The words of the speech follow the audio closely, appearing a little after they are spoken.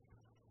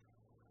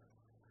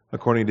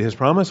According to His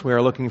promise, we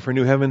are looking for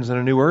new heavens and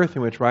a new earth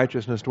in which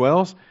righteousness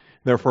dwells.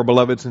 Therefore,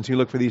 beloved, since you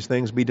look for these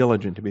things, be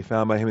diligent to be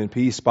found by Him in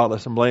peace,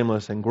 spotless and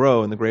blameless, and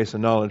grow in the grace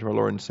and knowledge of our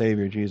Lord and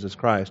Savior, Jesus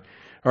Christ.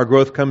 Our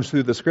growth comes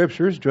through the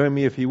Scriptures. Join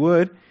me if you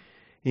would.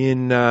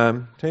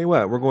 Tell you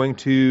what, we're going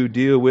to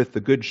deal with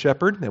the Good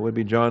Shepherd. That would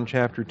be John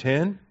chapter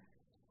 10.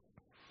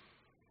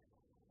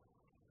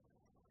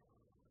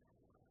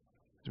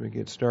 As we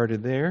get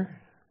started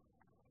there.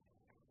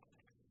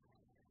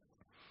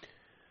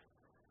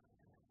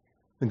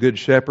 The Good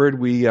Shepherd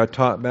we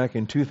taught back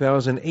in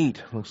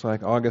 2008. Looks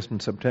like August and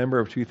September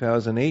of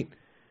 2008.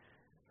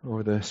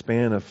 Over the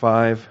span of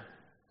 5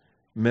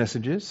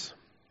 messages.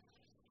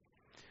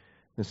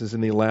 This is in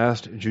the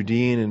last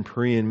Judean and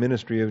Perean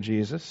ministry of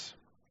Jesus.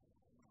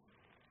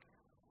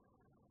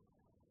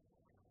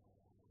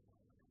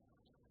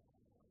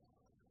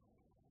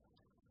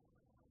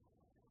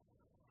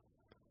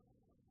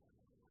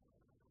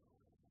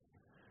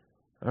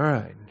 All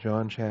right,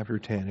 John chapter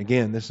 10.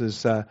 Again, this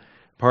is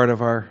part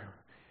of our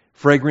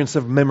fragrance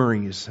of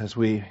memories as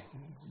we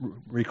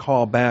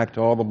recall back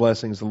to all the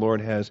blessings the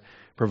Lord has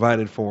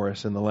provided for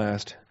us in the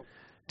last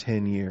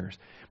 10 years.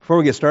 Before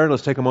we get started,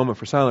 let's take a moment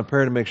for silent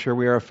prayer to make sure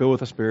we are filled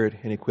with the Spirit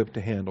and equipped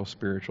to handle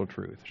spiritual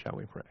truth. Shall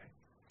we pray?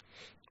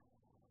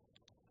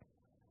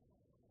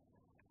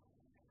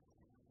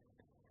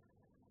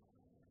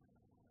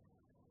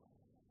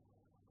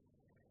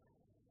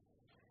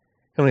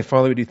 Heavenly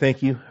Father, we do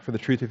thank you for the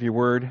truth of your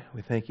word.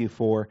 We thank you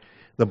for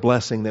the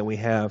blessing that we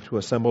have to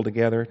assemble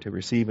together, to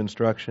receive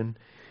instruction,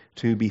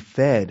 to be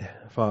fed,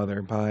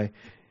 Father, by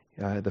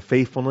the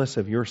faithfulness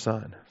of your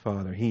Son,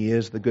 Father. He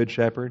is the Good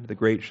Shepherd, the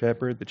Great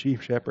Shepherd, the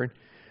Chief Shepherd.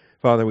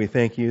 Father, we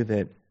thank you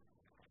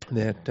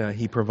that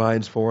He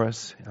provides for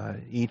us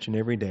each and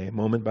every day,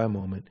 moment by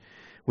moment.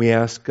 We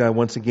ask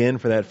once again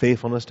for that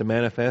faithfulness to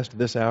manifest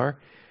this hour,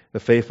 the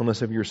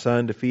faithfulness of your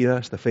Son to feed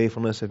us, the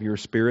faithfulness of your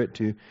Spirit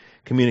to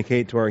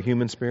communicate to our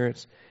human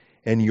spirits,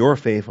 and your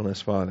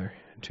faithfulness, Father,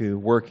 to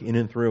work in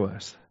and through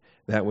us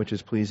that which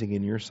is pleasing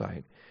in your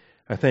sight.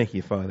 I thank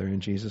you, Father, in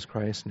Jesus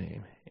Christ's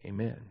name.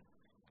 Amen.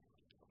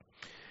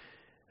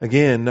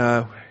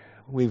 Again,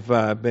 we've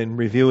been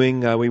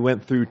reviewing, we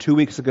went through 2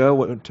 weeks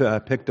ago,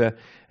 picked an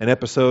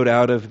episode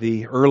out of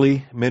the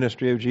early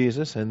ministry of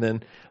Jesus, and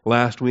then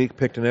last week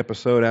picked an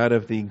episode out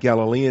of the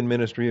Galilean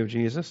ministry of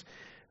Jesus.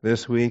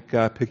 This week,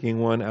 picking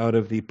one out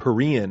of the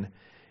Perean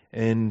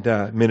and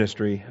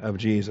ministry of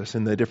Jesus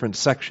in the different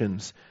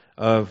sections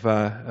of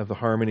the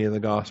harmony of the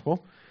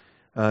gospel.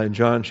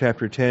 John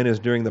chapter 10 is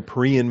during the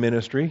Perean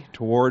ministry,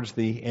 towards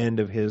the end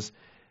of his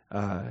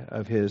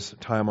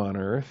time on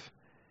earth.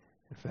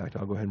 In fact,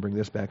 I'll go ahead and bring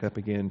this back up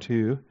again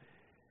too.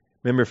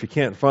 Remember, if you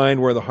can't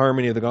find where the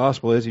harmony of the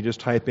gospel is, you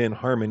just type in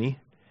harmony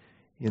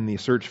in the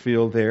search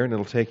field there, and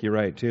it'll take you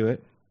right to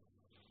it.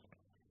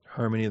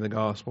 Harmony of the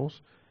Gospels.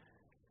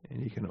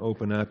 And you can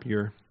open up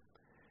your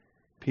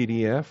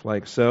PDF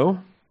like so.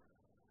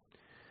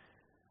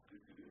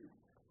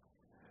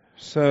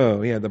 So,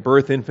 the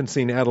birth,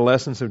 infancy, and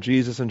adolescence of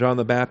Jesus and John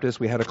the Baptist.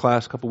 We had a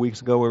class a couple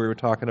weeks ago where we were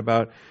talking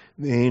about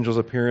the angel's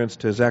appearance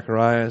to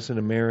Zacharias and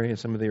to Mary and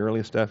some of the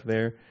early stuff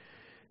there.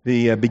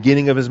 The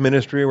beginning of his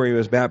ministry where he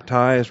was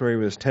baptized, where he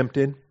was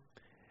tempted.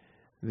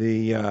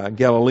 The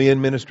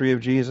Galilean ministry of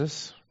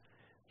Jesus.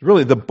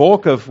 Really, the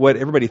bulk of what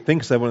everybody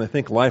thinks of when they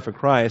think life of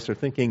Christ, they're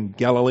thinking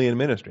Galilean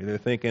ministry. They're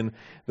thinking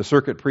the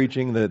circuit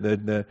preaching,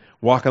 the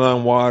walking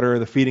on water,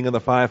 the feeding of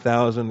the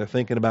 5,000. They're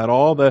thinking about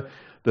all the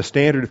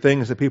standard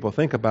things that people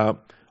think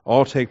about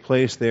all take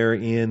place there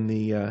in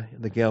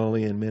the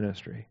Galilean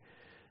ministry.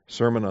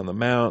 Sermon on the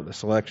Mount, the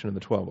selection of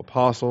the 12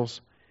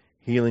 apostles,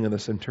 healing of the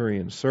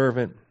centurion's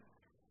servant.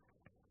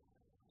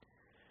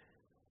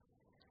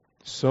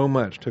 So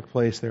much took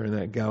place there in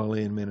that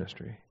Galilean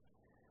ministry.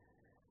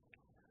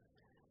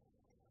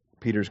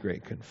 Peter's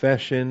great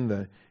confession,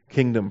 the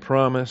kingdom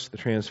promise, the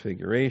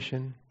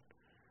transfiguration.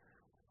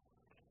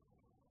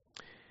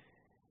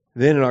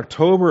 Then in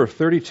October of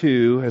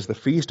 32, as the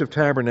Feast of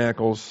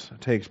Tabernacles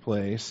takes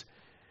place,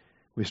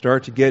 we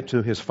start to get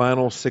to his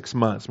final 6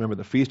 months. Remember,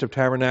 the Feast of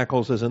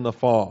Tabernacles is in the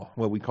fall,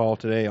 what we call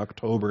today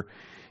October.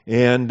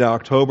 And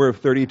October of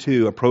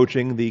 32,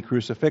 approaching the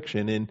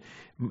crucifixion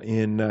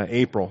in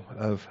April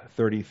of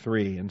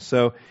 33. And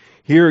so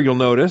here you'll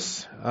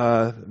notice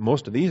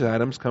most of these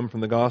items come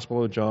from the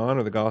Gospel of John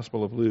or the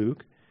Gospel of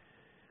Luke.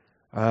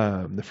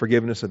 The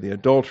forgiveness of the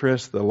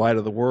adulteress, the light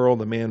of the world,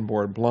 the man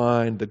born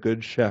blind, the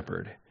good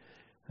shepherd.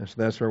 And so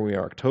that's where we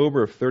are,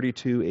 October of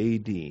 32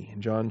 A.D.,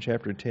 John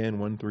chapter 10,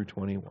 1 through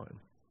 21.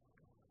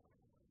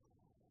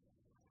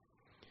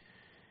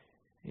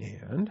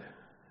 And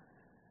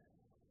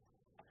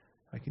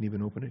I can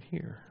even open it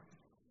here.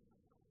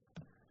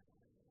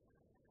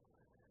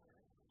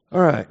 All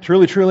right.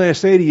 Truly, truly, I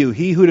say to you,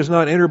 he who does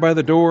not enter by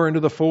the door into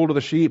the fold of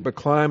the sheep, but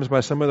climbs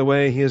by some other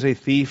way, he is a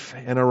thief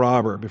and a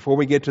robber. Before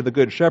we get to the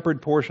Good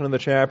Shepherd portion of the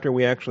chapter,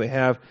 we actually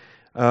have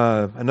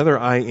another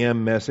I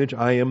am message.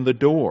 I am the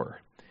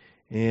door.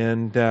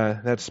 And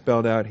that's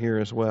spelled out here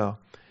as well.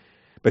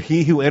 But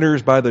he who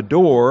enters by the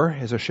door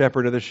is a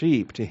shepherd of the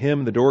sheep. To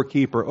him the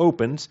doorkeeper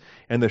opens,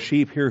 and the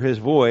sheep hear his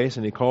voice,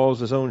 and he calls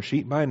his own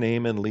sheep by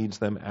name and leads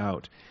them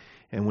out.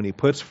 And when he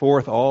puts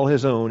forth all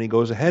his own, he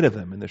goes ahead of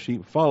them, and the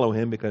sheep follow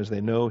him because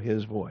they know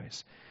his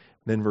voice.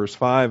 Then verse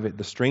 5,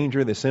 the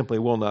stranger they simply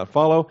will not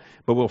follow,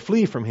 but will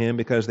flee from him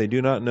because they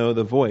do not know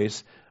the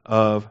voice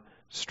of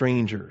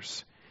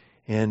strangers.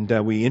 And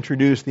we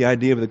introduced the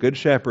idea of the Good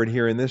Shepherd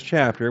here in this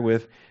chapter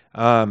with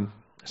some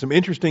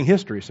interesting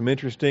history, some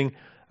interesting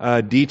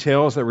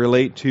details that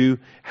relate to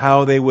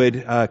how they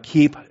would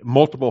keep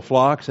multiple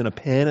flocks in a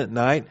pen at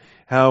night,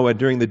 how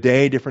during the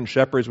day different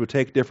shepherds would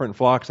take different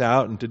flocks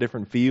out into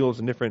different fields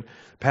and different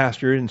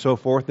pastures and so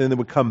forth. Then they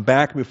would come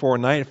back before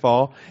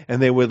nightfall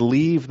and they would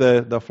leave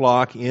the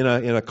flock in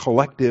a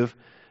collective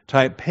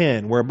type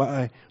pen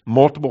whereby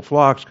multiple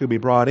flocks could be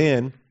brought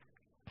in,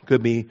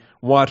 could be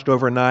watched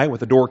overnight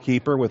with a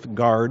doorkeeper, with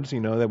guards,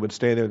 that would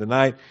stay there the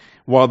night,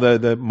 while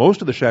the most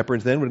of the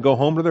shepherds then would go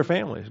home to their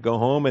families, go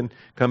home and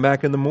come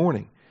back in the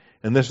morning.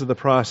 And this is the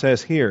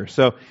process here.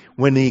 So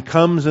when he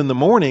comes in the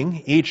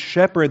morning, each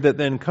shepherd that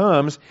then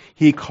comes,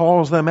 he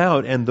calls them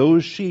out, and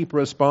those sheep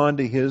respond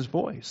to his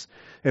voice.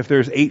 If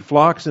there's 8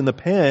 flocks in the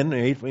pen,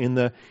 8 in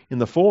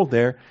the fold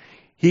there,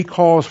 he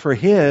calls for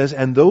his,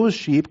 and those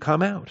sheep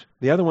come out.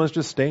 The other ones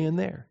just stay in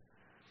there.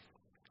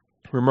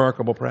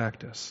 Remarkable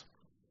practice.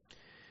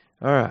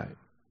 All right.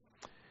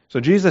 So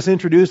Jesus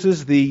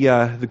introduces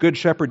the Good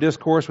Shepherd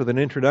discourse with an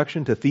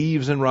introduction to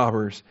thieves and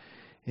robbers.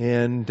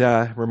 And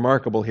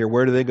remarkable here.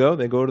 Where do they go?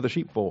 They go to the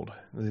sheepfold,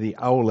 the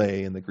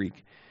aule in the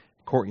Greek,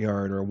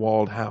 courtyard or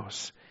walled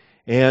house.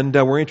 And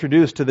we're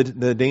introduced to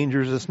the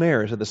dangers of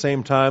snares. At the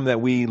same time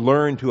that we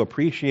learn to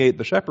appreciate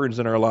the shepherds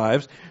in our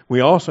lives,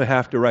 we also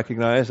have to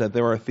recognize that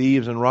there are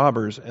thieves and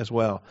robbers as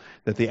well.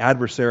 That the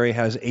adversary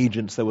has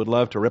agents that would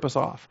love to rip us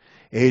off.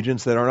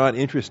 Agents that are not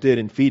interested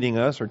in feeding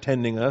us or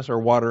tending us or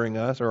watering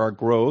us or our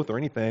growth or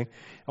anything.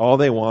 All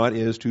they want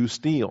is to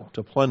steal,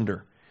 to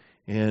plunder.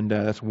 And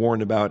that's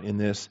warned about in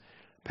this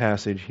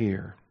passage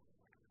here.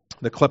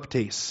 The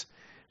kleptes,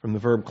 from the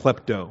verb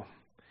klepto.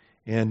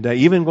 And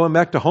even going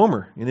back to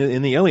Homer,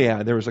 in the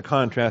Iliad, there was a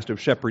contrast of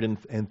shepherd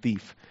and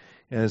thief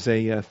as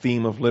a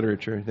theme of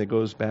literature that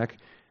goes back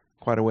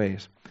quite a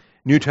ways.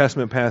 New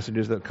Testament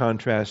passages that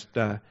contrast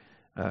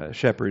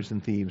shepherds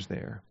and thieves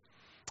there.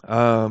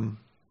 I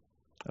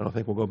don't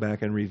think we'll go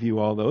back and review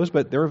all those,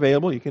 but they're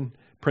available. You can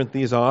print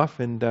these off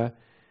and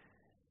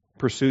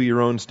pursue your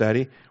own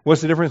study.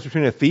 What's the difference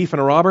between a thief and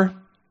a robber?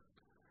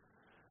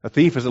 A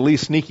thief is at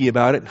least sneaky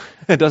about it.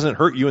 It doesn't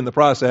hurt you in the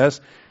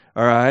process.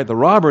 All right. The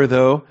robber,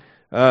 though,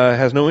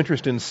 has no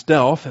interest in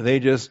stealth. They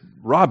just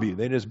rob you.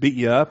 They just beat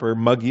you up or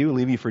mug you,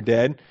 leave you for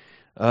dead.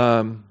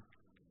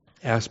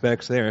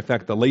 Aspects there. In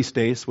fact, the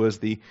lestes was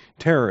the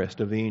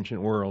terrorist of the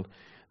ancient world,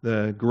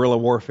 the guerrilla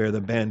warfare,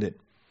 the bandit.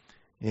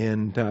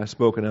 And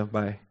spoken of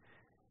by,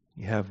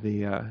 you have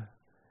the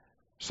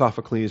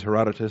Sophocles,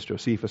 Herodotus,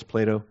 Josephus,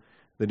 Plato,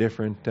 the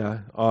different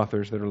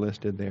authors that are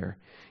listed there.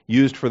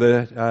 Used for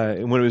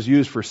when it was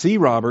used for sea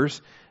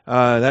robbers,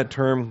 that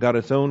term got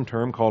its own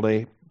term called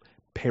a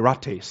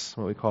pirates,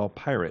 what we call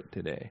pirate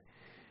today.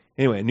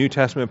 Anyway, New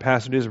Testament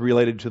passages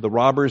related to the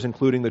robbers,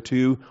 including the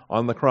 2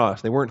 on the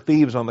cross. They weren't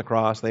thieves on the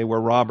cross, they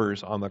were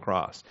robbers on the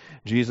cross.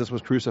 Jesus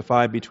was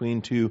crucified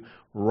between 2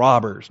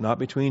 robbers, not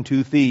between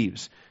 2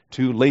 thieves,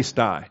 2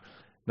 lestai,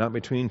 not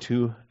between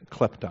 2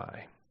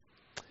 kleptai.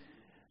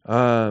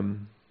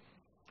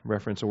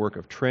 Reference a work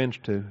of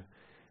Trench to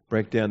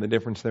break down the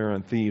difference there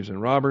on thieves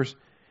and robbers.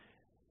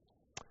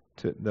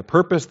 The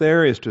purpose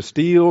there is to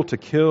steal, to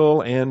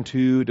kill, and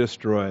to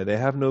destroy. They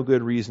have no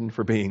good reason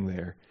for being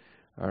there.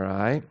 All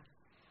right.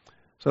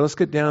 So let's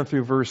get down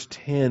through verse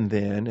 10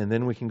 then, and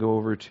then we can go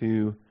over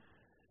to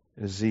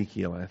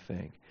Ezekiel, I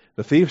think.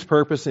 The thief's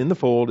purpose in the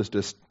fold is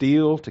to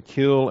steal, to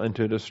kill, and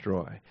to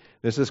destroy.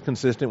 This is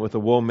consistent with the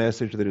woe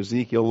message that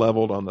Ezekiel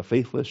leveled on the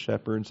faithless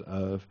shepherds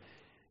of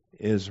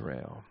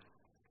Israel.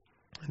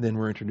 And then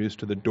we're introduced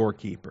to the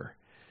doorkeeper.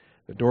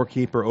 The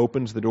doorkeeper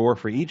opens the door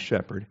for each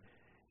shepherd,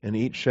 and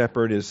each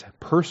shepherd is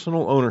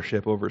personal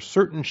ownership over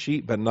certain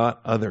sheep, but not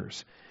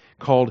others,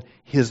 called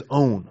his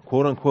own,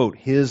 quote unquote,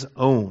 his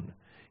own.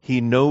 He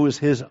knows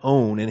his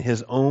own, and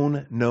his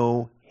own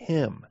know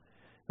him.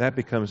 That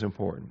becomes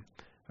important.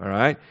 All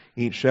right?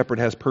 Each shepherd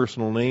has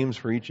personal names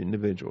for each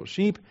individual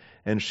sheep,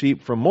 and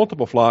sheep from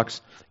multiple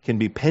flocks can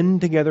be penned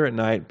together at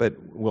night,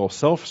 but will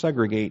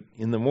self-segregate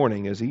in the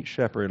morning as each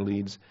shepherd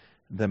leads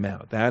them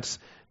out. That's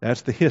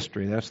the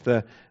history. That's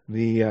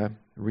the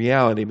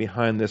reality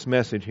behind this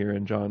message here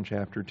in John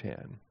chapter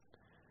 10.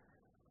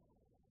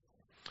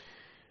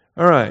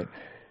 All right.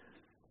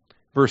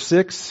 Verse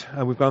 6,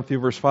 we've gone through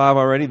verse 5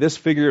 already. This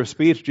figure of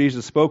speech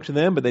Jesus spoke to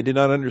them, but they did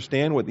not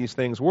understand what these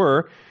things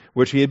were,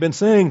 which he had been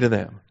saying to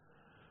them.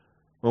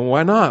 Well,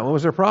 why not? What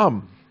was their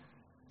problem?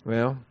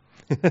 Well,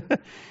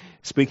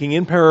 speaking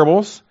in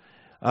parables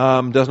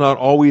does not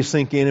always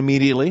sink in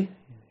immediately.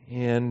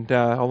 And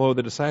although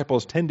the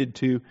disciples tended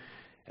to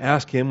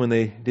ask him when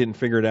they didn't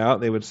figure it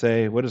out, they would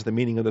say, what is the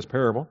meaning of this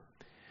parable?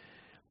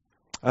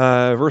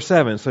 Verse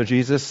 7, so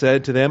Jesus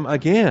said to them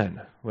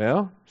again.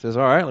 Well, he says,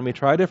 all right, let me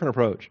try a different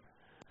approach.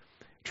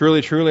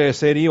 Truly, truly, I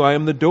say to you, I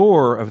am the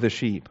door of the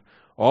sheep.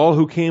 All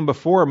who came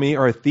before me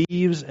are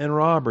thieves and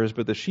robbers,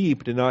 but the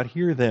sheep did not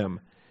hear them.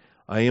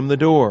 I am the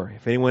door.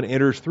 If anyone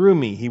enters through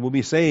me, he will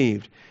be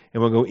saved,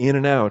 and will go in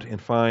and out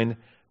and find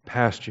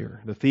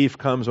pasture. The thief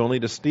comes only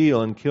to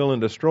steal and kill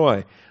and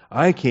destroy.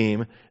 I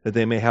came that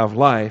they may have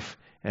life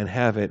and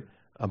have it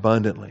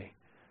abundantly.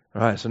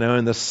 All right, so now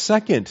in the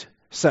second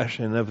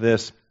session of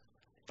this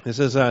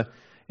is a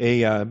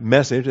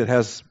message that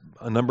has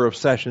a number of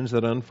sessions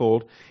that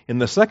unfold. In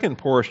the second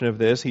portion of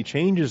this, he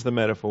changes the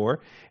metaphor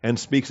and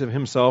speaks of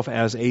himself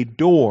as a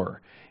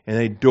door. And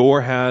a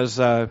door has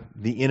the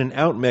in and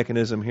out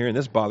mechanism here, and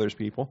this bothers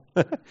people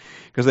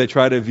because they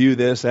try to view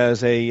this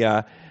as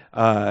a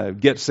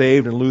get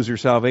saved and lose your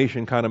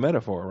salvation kind of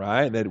metaphor,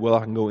 right? That, well, I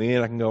can go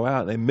in, I can go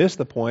out. They miss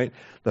the point.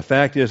 The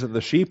fact is that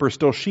the sheep are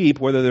still sheep,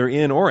 whether they're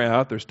in or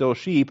out, they're still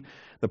sheep.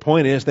 The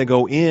point is they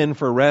go in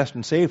for rest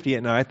and safety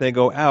at night, they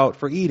go out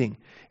for eating.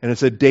 And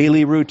it's a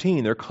daily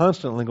routine. They're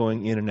constantly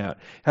going in and out.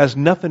 It has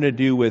nothing to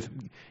do with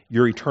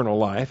your eternal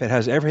life. It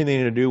has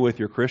everything to do with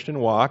your Christian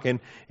walk and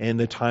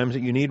the times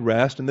that you need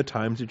rest and the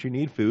times that you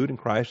need food, and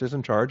Christ is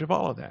in charge of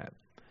all of that.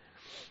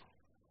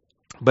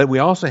 But we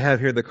also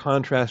have here the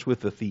contrast with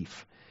the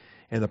thief.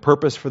 And the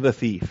purpose for the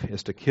thief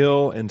is to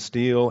kill and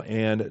steal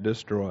and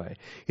destroy.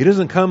 He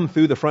doesn't come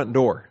through the front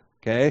door.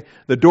 Okay?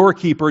 The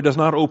doorkeeper does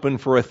not open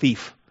for a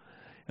thief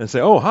and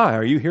say, oh, hi,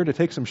 are you here to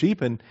take some sheep?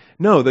 And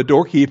no, the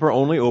doorkeeper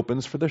only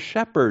opens for the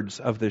shepherds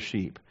of the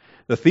sheep.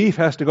 The thief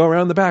has to go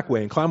around the back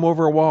way and climb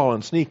over a wall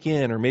and sneak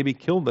in, or maybe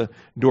kill the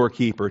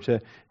doorkeeper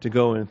to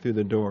go in through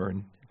the door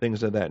and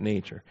things of that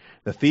nature.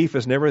 The thief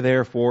is never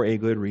there for a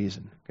good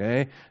reason.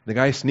 Okay? The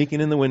guy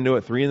sneaking in the window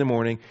at 3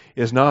 a.m.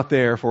 is not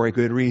there for a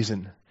good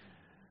reason.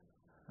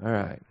 All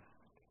right.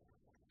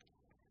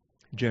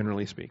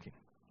 Generally speaking.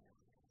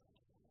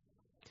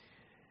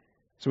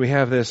 So we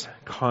have this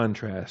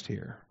contrast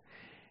here.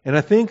 And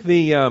I think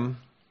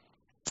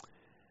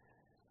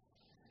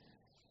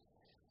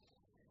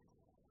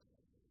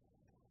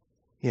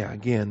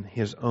again,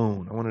 his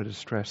own. I wanted to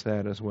stress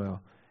that as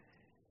well.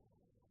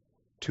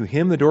 To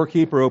him the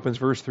doorkeeper opens,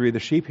 verse 3, the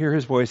sheep hear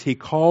his voice. He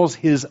calls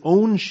his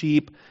own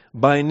sheep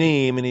by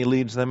name and he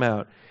leads them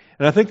out.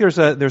 And I think there's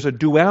a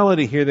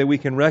duality here that we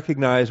can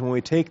recognize when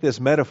we take this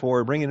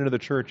metaphor, bring it into the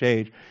church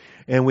age,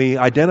 and we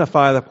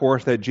identify, of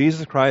course, that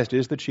Jesus Christ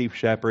is the chief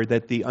shepherd,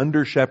 that the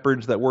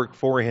under-shepherds that work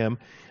for him,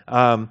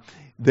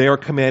 they are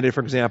commanded,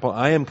 for example,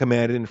 I am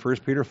commanded in 1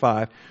 Peter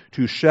 5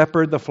 to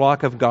shepherd the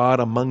flock of God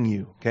among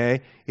you.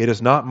 Okay? It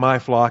is not my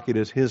flock, it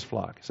is his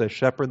flock. It says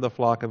shepherd the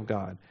flock of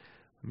God.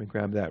 Let me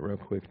grab that real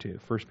quick too.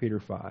 1 Peter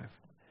 5.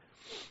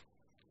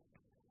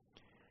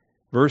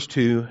 Verse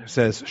 2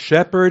 says,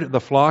 shepherd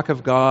the flock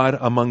of God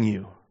among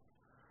you.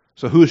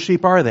 So whose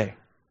sheep are they?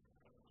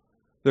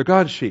 They're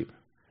God's sheep.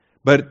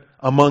 But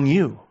among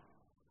you,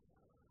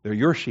 they're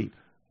your sheep.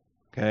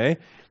 Okay?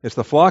 It's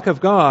the flock of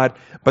God,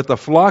 but the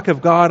flock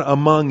of God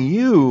among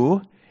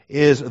you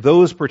is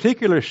those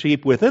particular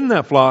sheep within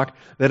that flock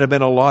that have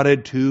been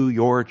allotted to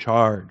your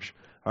charge.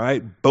 All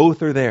right?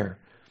 Both are there.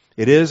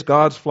 It is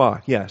God's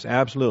flock. Yes,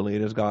 absolutely,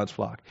 it is God's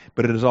flock.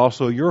 But it is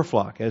also your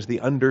flock as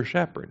the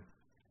under-shepherd.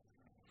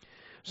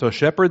 So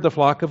shepherd the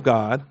flock of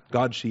God,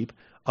 God's sheep,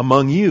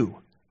 among you,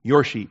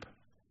 your sheep.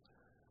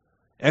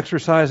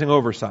 Exercising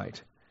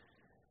oversight.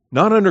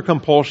 Not under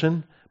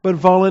compulsion, but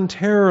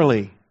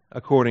voluntarily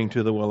according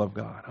to the will of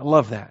God. I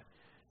love that.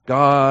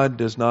 God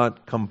does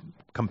not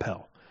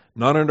compel.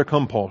 Not under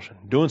compulsion.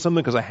 Doing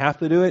something because I have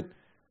to do it,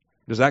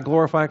 does that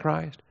glorify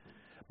Christ?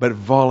 But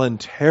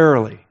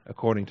voluntarily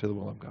according to the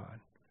will of God.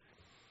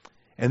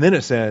 And then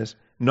it says,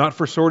 not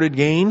for sordid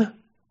gain.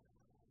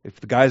 If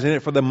the guy's in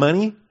it for the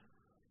money,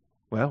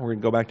 well, we're going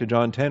to go back to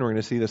John 10. We're going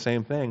to see the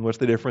same thing. What's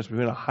the difference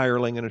between a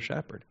hireling and a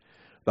shepherd?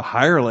 The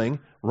hireling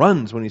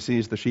runs when he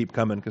sees the sheep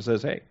coming because he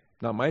says, hey,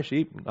 not my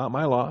sheep, not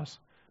my loss.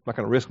 I'm not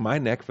going to risk my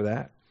neck for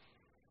that.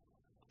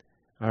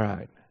 All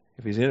right.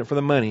 If he's in it for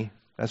the money,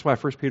 that's why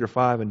 1 Peter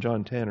 5 and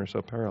John 10 are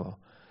so parallel.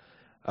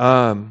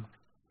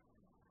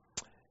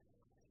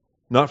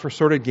 Not for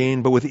sordid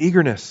gain, but with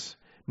eagerness,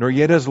 nor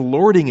yet as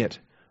lording it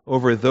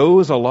over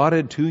those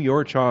allotted to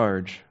your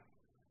charge.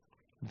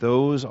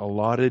 Those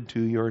allotted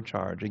to your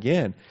charge.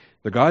 Again,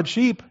 they're God's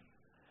sheep,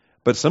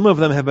 but some of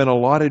them have been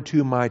allotted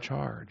to my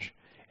charge.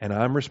 And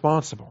I'm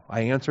responsible.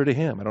 I answer to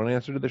him. I don't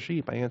answer to the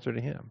sheep. I answer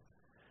to him.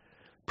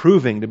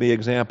 Proving to be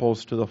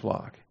examples to the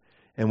flock.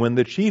 And when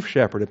the chief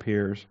shepherd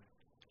appears,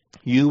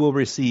 you will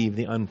receive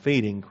the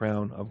unfading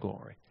crown of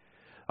glory.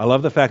 I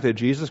love the fact that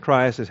Jesus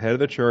Christ, as head of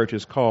the church,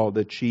 is called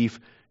the chief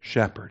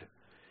shepherd.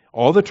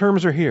 All the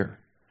terms are here.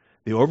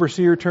 The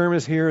overseer term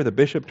is here. The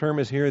bishop term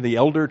is here. The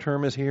elder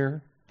term is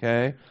here.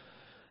 Okay?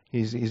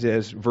 He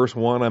says, verse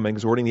 1, I'm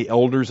exhorting the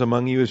elders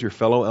among you as your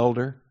fellow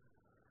elder.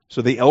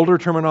 So the elder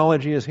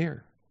terminology is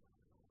here.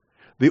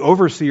 The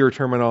overseer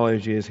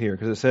terminology is here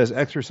because it says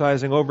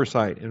exercising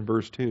oversight in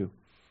verse 2.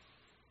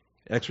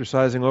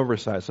 Exercising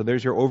oversight. So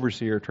there's your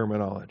overseer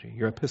terminology,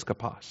 your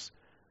episkopos.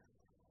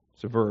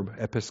 It's a verb,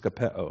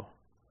 episkopeo.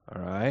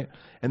 All right?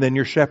 And then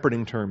your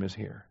shepherding term is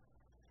here.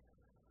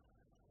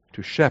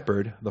 To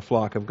shepherd the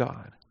flock of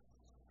God.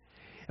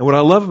 And what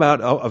I love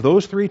about of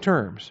those three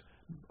terms,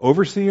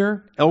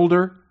 overseer,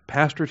 elder,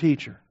 pastor,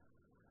 teacher,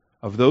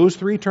 of those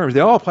three terms,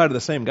 they all apply to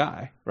the same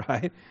guy,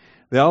 right?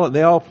 They all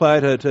apply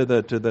to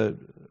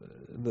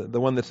the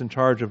one that's in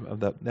charge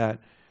of that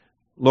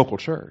local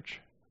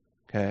church.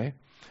 Okay?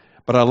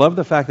 But I love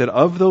the fact that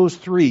of those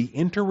three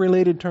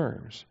interrelated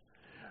terms,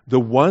 the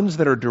ones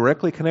that are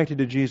directly connected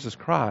to Jesus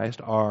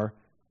Christ are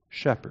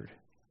shepherd,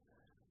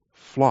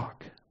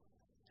 flock,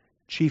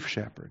 chief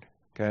shepherd.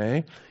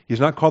 Okay?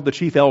 He's not called the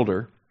chief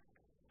elder.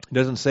 It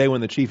doesn't say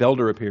when the chief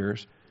elder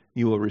appears,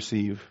 you will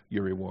receive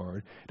your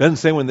reward. It doesn't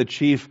say when the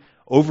chief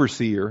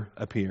overseer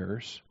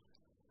appears,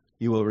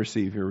 you will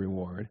receive your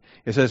reward.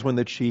 It says when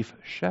the chief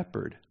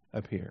shepherd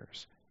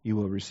appears, you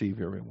will receive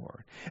your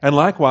reward. And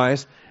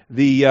likewise,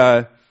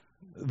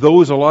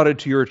 those allotted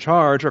to your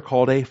charge are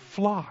called a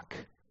flock.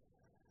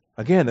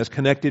 Again, that's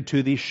connected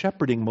to the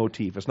shepherding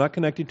motif. It's not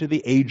connected to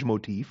the age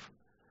motif.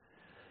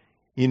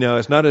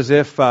 It's not as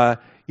if, I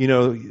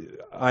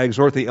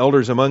exhort the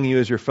elders among you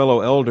as your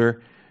fellow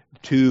elder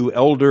to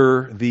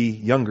elder the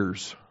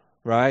youngers,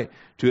 right?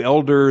 To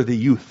elder the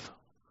youth,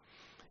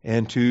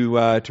 and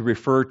to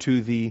refer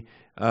to the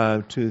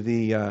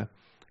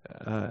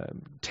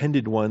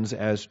tended ones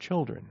as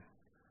children.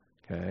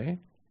 Okay,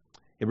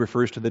 it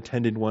refers to the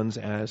tended ones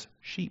as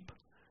sheep,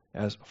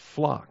 as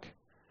flock.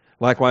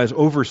 Likewise,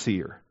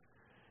 overseer.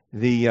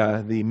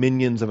 The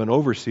minions of an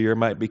overseer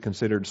might be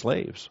considered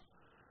slaves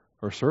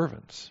or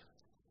servants.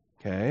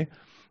 Okay,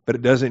 but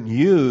it doesn't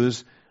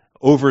use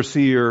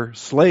overseer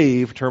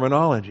slave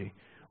terminology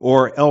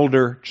or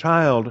elder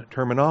child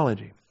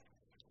terminology.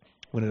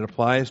 When it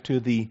applies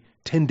to the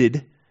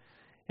tended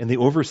and the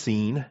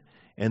overseen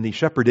and the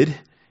shepherded,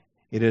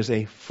 it is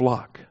a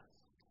flock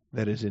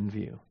that is in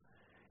view.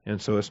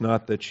 And so it's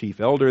not the chief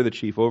elder, the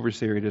chief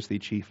overseer, it is the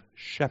chief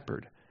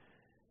shepherd.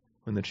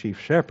 When the chief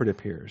shepherd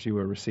appears, you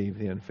will receive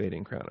the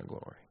unfading crown of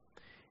glory.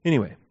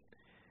 Anyway,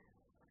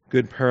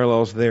 good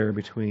parallels there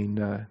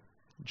between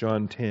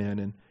John 10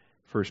 and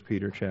 1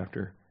 Peter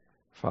chapter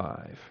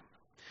 5.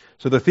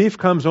 So the thief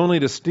comes only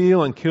to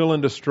steal and kill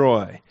and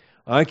destroy.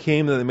 I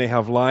came that they may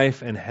have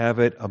life and have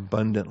it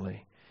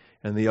abundantly.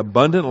 And the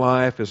abundant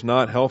life is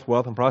not health,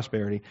 wealth, and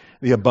prosperity.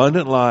 The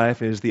abundant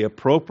life is the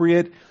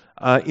appropriate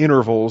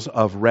intervals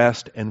of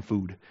rest and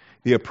food.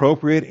 The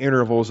appropriate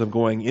intervals of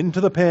going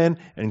into the pen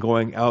and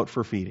going out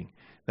for feeding.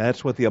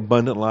 That's what the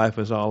abundant life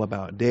is all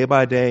about. Day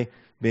by day,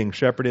 being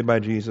shepherded by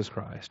Jesus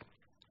Christ.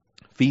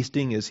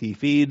 Feasting as He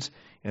feeds,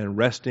 and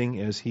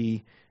resting as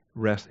He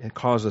rests. It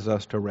causes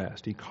us to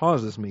rest. He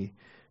causes me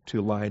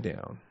to lie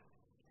down.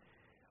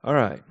 All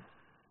right.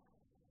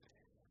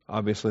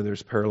 Obviously,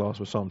 there's parallels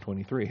with Psalm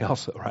 23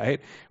 also, right?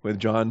 With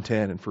John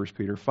 10 and 1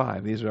 Peter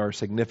 5. These are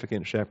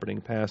significant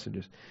shepherding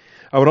passages.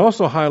 I would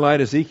also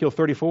highlight Ezekiel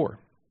 34.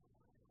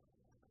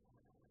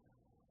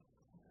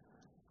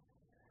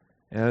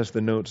 As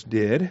the notes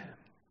did.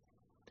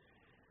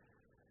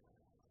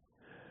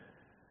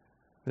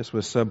 This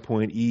was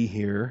subpoint E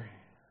here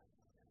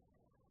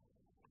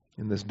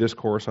in this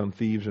discourse on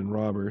thieves and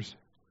robbers.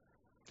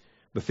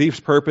 The thief's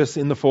purpose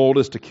in the fold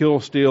is to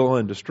kill, steal,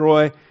 and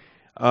destroy.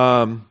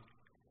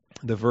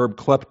 The verb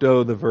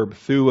klepto, the verb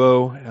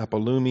thuo,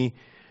 apolumi.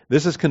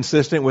 This is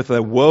consistent with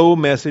the woe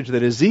message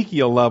that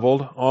Ezekiel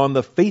leveled on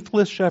the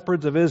faithless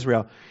shepherds of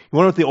Israel. You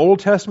want to know what the Old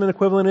Testament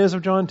equivalent is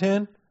of John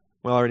 10?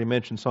 Well, I already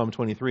mentioned Psalm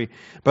 23.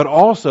 But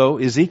also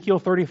Ezekiel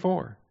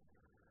 34.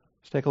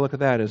 Let's take a look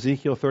at that.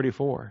 Ezekiel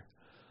 34.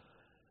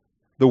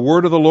 The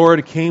word of the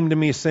Lord came to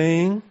me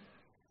saying,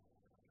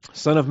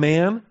 Son of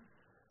man,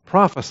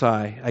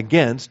 prophesy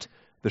against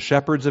the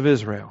shepherds of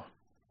Israel.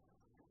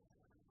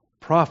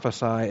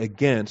 Prophesy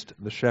against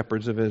the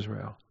shepherds of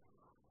Israel.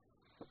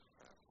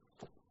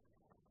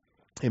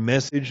 A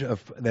message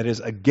that is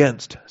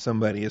against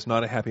somebody is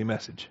not a happy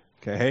message.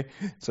 Okay?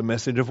 It's a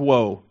message of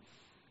woe.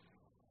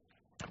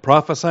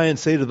 Prophesy and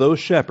say to those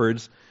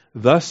shepherds,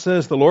 Thus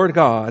says the Lord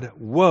God,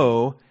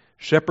 Woe,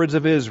 shepherds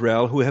of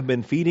Israel who have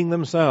been feeding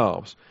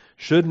themselves.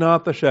 Should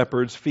not the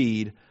shepherds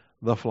feed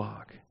the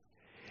flock?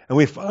 And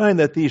we find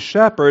that these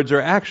shepherds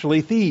are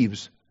actually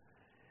thieves.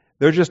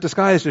 They're just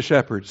disguised as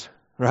shepherds,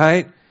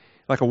 right?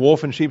 Like a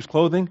wolf in sheep's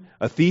clothing,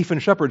 a thief in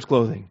shepherd's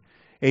clothing,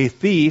 a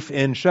thief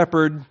in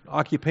shepherd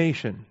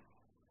occupation.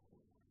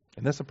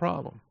 And that's a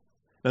problem.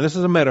 Now this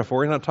is a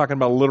metaphor. He's not talking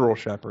about literal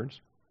shepherds.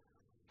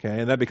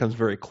 Okay, and that becomes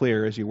very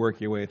clear as you work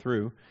your way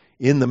through.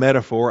 In the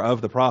metaphor of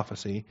the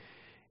prophecy,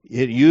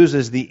 it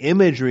uses the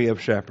imagery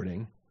of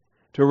shepherding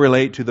to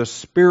relate to the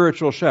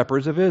spiritual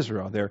shepherds of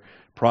Israel. They're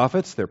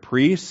prophets, they're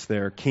priests,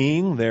 they're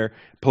king, they're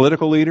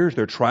political leaders,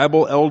 they're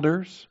tribal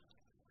elders.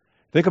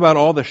 Think about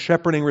all the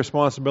shepherding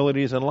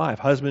responsibilities in life.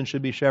 Husbands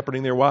should be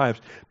shepherding their wives.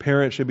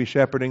 Parents should be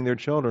shepherding their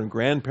children.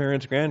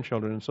 Grandparents,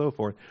 grandchildren, and so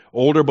forth.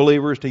 Older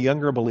believers to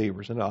younger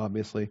believers. And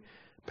obviously,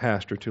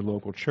 pastor to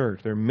local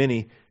church. There are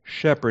many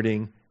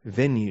shepherding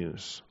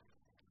venues.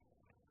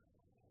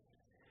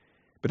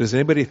 But does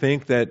anybody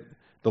think that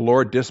the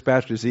Lord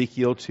dispatched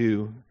Ezekiel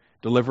to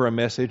deliver a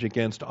message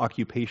against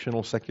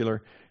occupational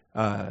secular,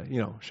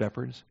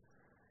 shepherds?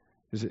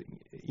 Is it,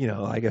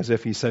 like as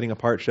if he's setting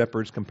apart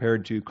shepherds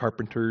compared to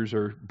carpenters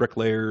or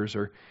bricklayers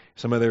or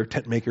some other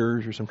tent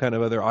makers or some kind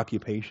of other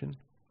occupation?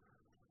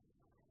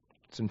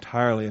 It's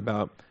entirely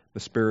about the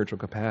spiritual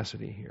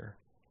capacity here.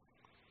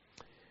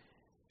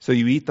 So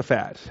you eat the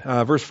fat.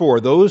 Verse 4,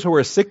 those who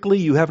are sickly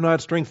you have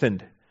not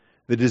strengthened.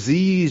 The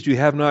diseased you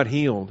have not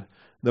healed.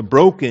 The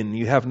broken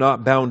you have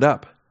not bound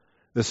up.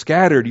 The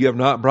scattered you have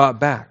not brought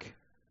back.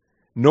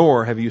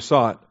 Nor have you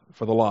sought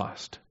for the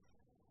lost.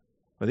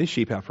 Well, these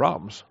sheep have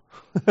problems.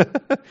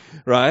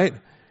 Right?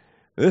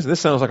 This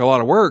sounds like a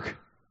lot of work.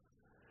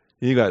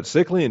 You got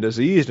sickly and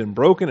diseased and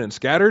broken and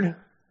scattered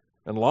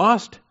and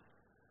lost.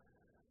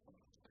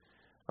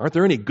 Aren't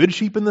there any good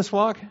sheep in this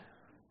flock?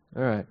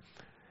 All right.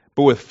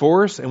 But with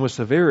force and with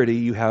severity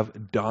you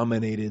have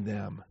dominated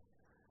them.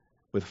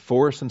 With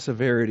force and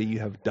severity you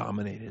have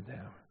dominated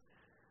them.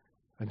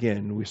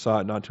 Again, we saw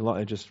it not too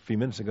long, just a few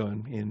minutes ago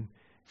in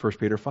 1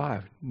 Peter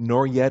 5.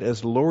 Nor yet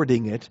as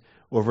lording it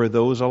over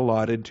those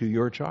allotted to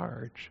your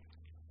charge.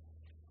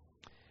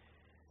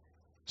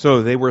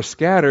 So they were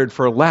scattered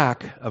for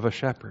lack of a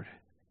shepherd.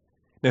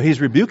 Now he's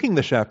rebuking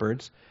the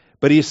shepherds,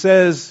 but he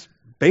says,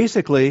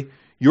 basically,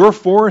 your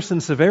force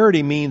and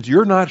severity means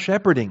you're not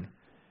shepherding.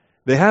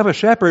 They have a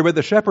shepherd, but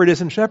the shepherd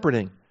isn't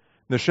shepherding.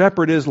 The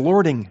shepherd is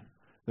lording.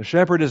 The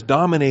shepherd is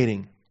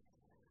dominating.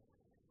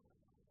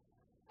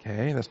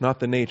 Okay, that's not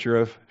the nature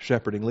of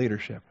shepherding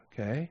leadership.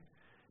 Okay?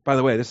 By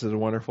the way, this is a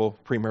wonderful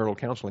premarital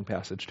counseling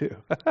passage too.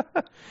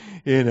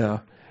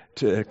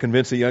 To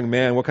convince a young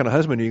man, what kind of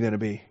husband are you going to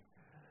be?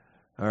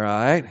 All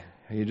right?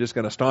 Are you just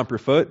going to stomp your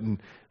foot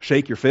and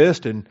shake your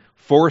fist and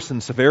force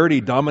and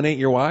severity dominate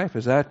your wife?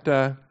 Is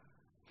that...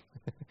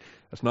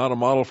 That's not a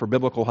model for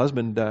biblical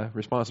husband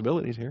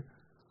responsibilities here.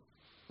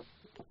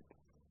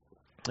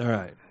 All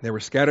right. They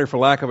were scattered for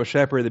lack of a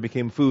shepherd. They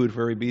became food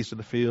for every beast of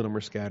the field and were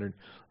scattered.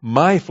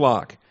 My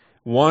flock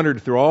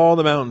wandered through all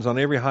the mountains on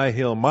every high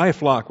hill. My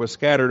flock was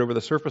scattered over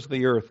the surface of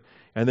the earth,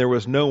 and there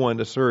was no one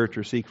to search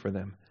or seek for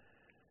them.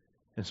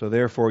 And so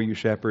therefore, you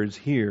shepherds,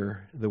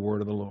 hear the word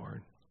of the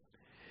Lord.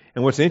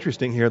 And what's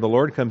interesting here, the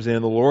Lord comes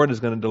in, the Lord is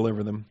going to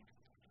deliver them.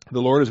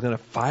 The Lord is going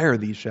to fire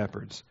these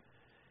shepherds.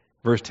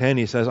 Verse 10,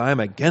 he says, I am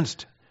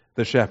against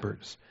the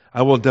shepherds.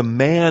 I will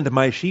demand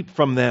my sheep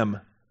from them.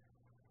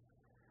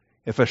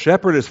 If a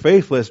shepherd is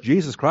faithless,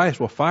 Jesus Christ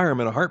will fire him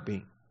in a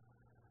heartbeat.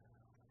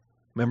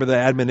 Remember the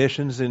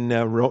admonitions in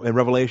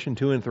Revelation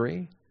 2 and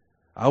 3?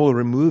 I will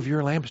remove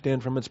your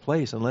lampstand from its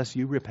place unless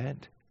you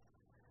repent.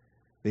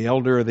 The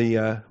elder,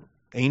 the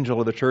angel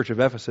of the church of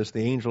Ephesus,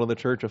 the angel of the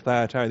church of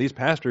Thyatira, these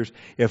pastors,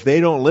 if they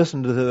don't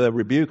listen to the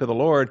rebuke of the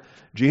Lord,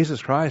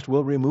 Jesus Christ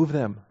will remove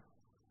them.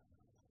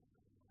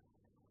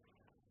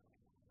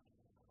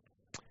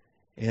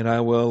 And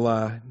I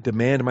will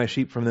demand my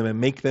sheep from them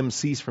and make them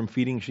cease from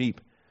feeding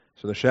sheep.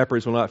 So the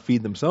shepherds will not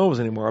feed themselves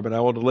anymore, but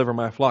I will deliver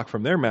my flock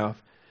from their mouth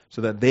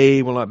so that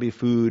they will not be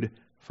food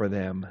for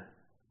them.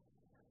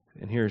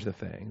 And here's the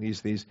thing.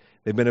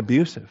 They've been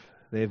abusive.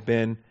 They've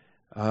been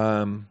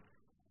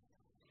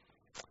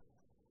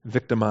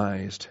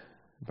victimized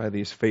by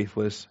these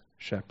faithless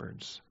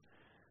shepherds.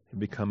 They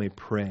become a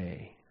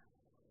prey.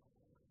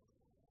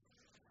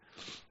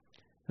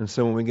 And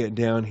so when we get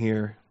down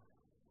here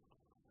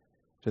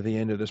to the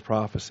end of this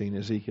prophecy in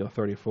Ezekiel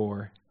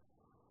 34.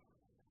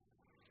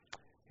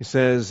 He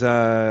says,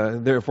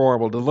 therefore I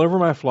will deliver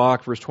my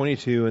flock, verse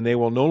 22, and they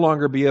will no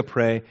longer be a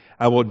prey.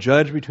 I will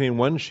judge between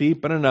one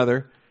sheep and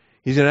another.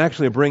 He's going to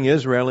actually bring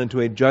Israel into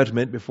a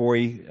judgment before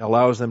he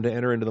allows them to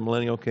enter into the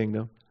millennial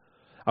kingdom.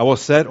 I will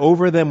set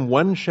over them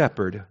one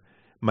shepherd,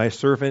 my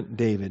servant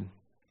David,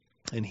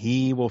 and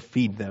he will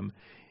feed them.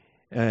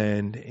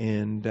 And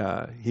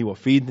he will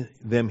feed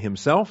them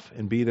himself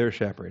and be their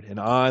shepherd. And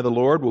I, the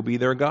Lord, will be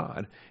their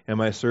God. And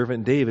my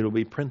servant David will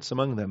be prince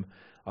among them.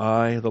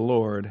 I, the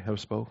Lord,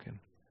 have spoken.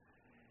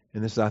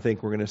 And this is, I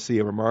think, we're going to see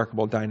a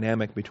remarkable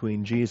dynamic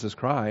between Jesus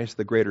Christ,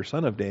 the greater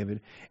son of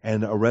David,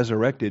 and a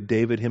resurrected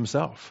David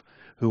himself,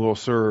 who will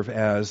serve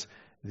as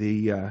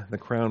the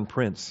crown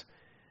prince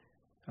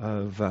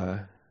of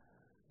the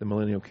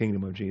millennial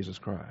kingdom of Jesus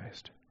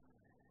Christ.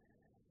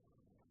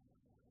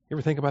 You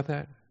ever think about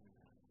that?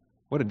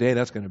 What a day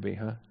that's going to be,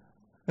 huh?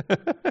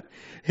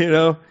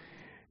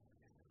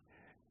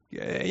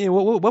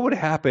 What would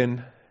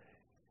happen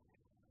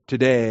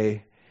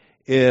today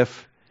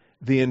if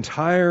the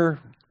entire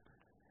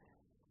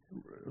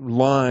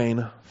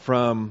line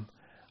from,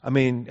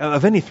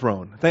 of any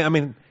throne,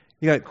 you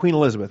got Queen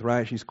Elizabeth,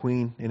 right? She's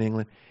queen in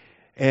England.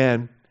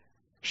 And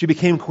she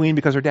became queen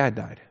because her dad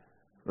died,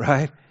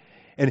 right?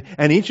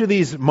 And each of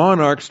these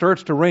monarchs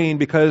starts to reign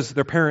because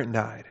their parent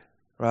died,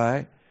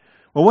 right?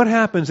 Well, what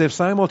happens if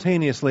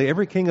simultaneously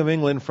every king of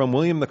England from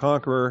William the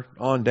Conqueror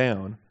on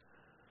down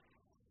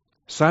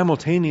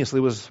simultaneously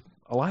was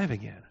alive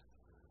again?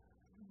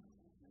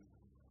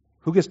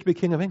 Who gets to be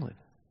king of England?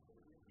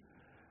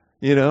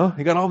 You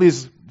got all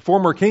these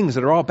former kings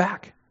that are all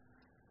back.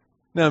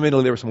 Now,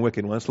 admittedly, there were some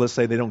wicked ones. Let's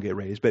say they don't get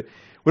raised. But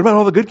what about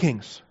all the good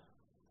kings?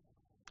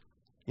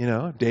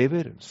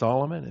 David and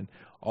Solomon and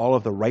all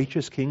of the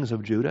righteous kings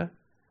of Judah,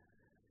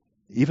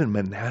 even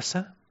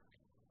Manasseh.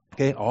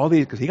 Okay, all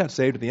these, because he got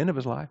saved at the end of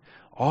his life.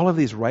 All of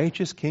these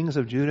righteous kings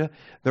of Judah,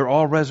 they're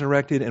all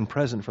resurrected and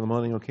present for the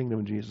millennial kingdom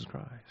of Jesus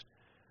Christ.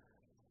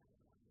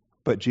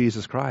 But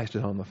Jesus Christ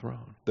is on the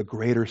throne. The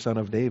greater Son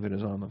of David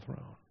is on the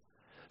throne.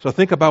 So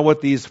think about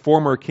what these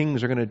former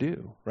kings are going to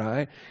do,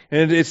 right?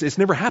 And it's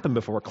never happened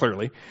before,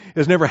 clearly.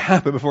 It's never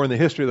happened before in the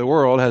history of the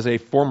world has a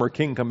former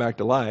king come back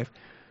to life.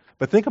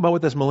 But think about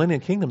what this millennial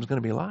kingdom is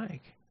going to be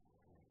like.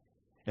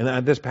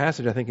 And this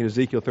passage, I think in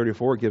Ezekiel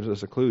 34, gives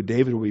us a clue.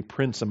 David will be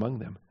prince among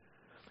them.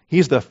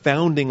 He's the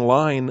founding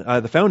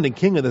the founding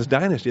king of this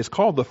dynasty. It's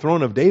called the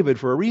throne of David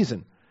for a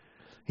reason.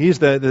 He's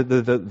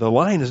the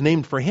line is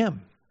named for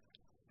him.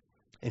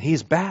 And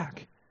he's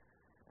back.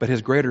 But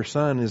his greater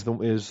son is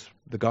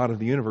the God of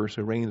the universe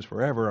who reigns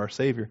forever, our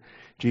Savior,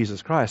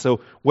 Jesus Christ.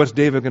 So what's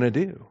David going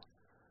to do?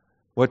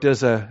 What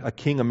does a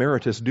king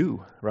emeritus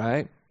do,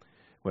 right?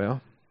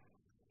 Well,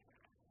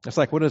 it's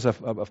like, what does a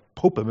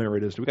pope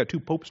emeritus do? We got 2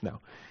 popes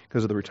now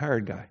because of the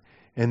retired guy.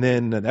 And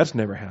then that's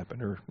never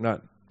happened, or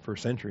not for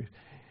centuries.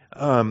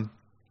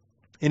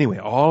 Anyway,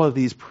 all of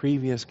these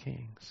previous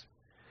kings.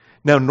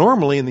 Now,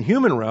 normally in the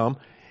human realm,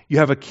 you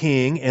have a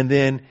king, and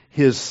then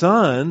his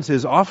sons,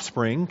 his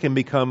offspring, can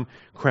become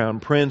crown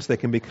prince. They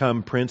can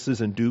become princes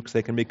and dukes.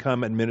 They can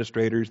become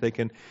administrators. They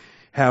can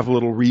have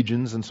little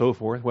regions and so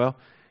forth. Well,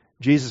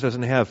 Jesus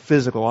doesn't have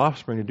physical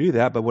offspring to do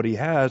that, but what he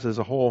has is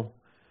a whole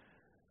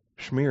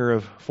smear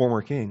of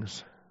former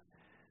kings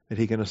that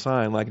he can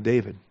assign, like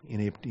David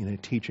in a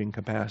teaching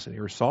capacity,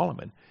 or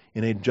Solomon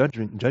in a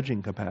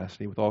judging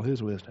capacity with all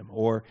his wisdom,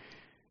 or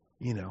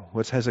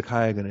what's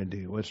Hezekiah going to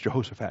do? What's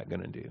Jehoshaphat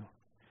going to do?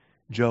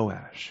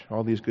 Joash,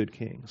 all these good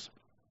kings.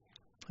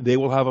 They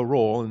will have a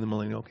role in the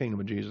millennial kingdom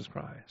of Jesus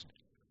Christ.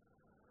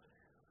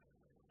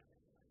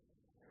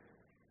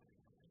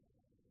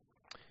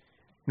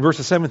 In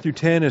verses 7 through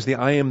 10 is the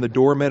I am the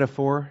door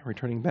metaphor.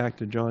 Returning back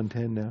to John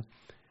 10 now.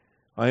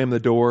 I am the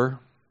door.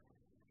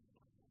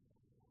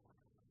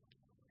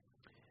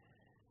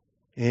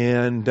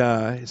 And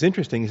it's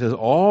interesting. He says,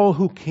 all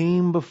who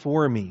came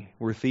before me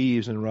were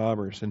thieves and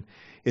robbers. And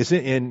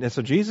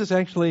so Jesus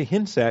actually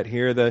hints at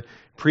here the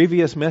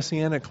previous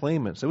messianic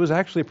claimants. It was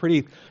actually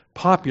pretty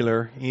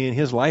popular in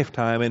his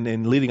lifetime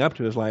and leading up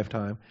to his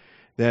lifetime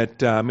that,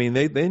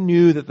 they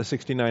knew that the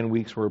 69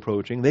 weeks were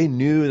approaching. They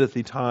knew that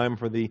the time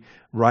for the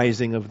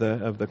rising of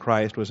the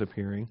Christ was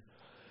appearing.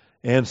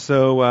 And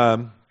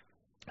so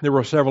there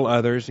were several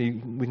others. We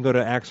can go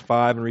to Acts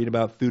 5 and read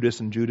about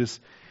Theudas and Judas.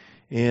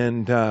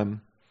 And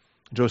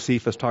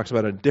Josephus talks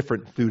about a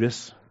different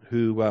Theudas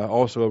who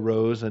also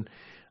arose. And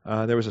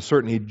there was a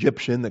certain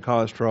Egyptian that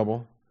caused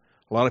trouble.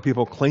 A lot of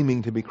people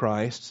claiming to be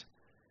Christ.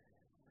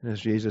 And as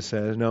Jesus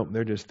says, no,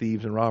 they're just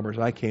thieves and robbers.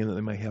 I came that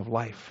they may have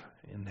life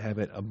and have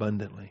it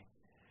abundantly.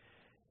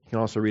 You can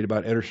also read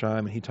about Edersheim,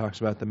 and he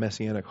talks about the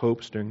messianic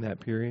hopes during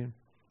that period.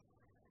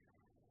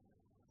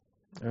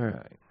 All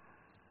right.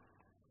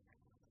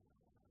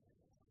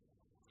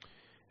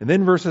 And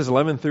then verses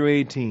 11 through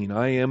 18,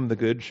 I am the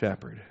good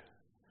shepherd.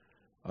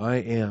 I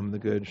am the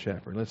good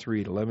shepherd. Let's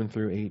read 11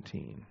 through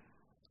 18.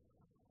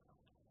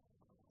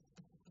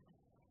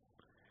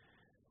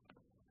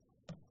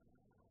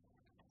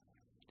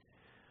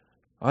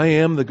 I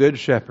am the good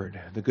shepherd.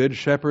 The good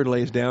shepherd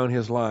lays down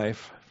his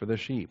life for the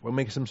sheep. What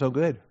makes him so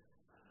good?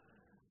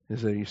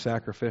 Is that he's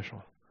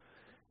sacrificial.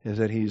 Is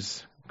that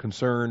he's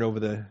concerned over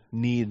the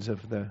needs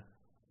of the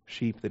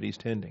sheep that he's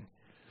tending.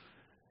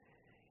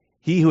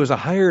 He who is a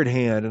hired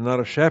hand and not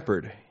a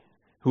shepherd,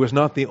 who is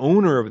not the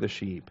owner of the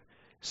sheep,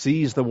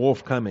 sees the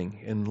wolf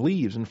coming and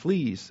leaves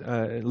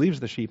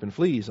the sheep and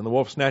flees, and the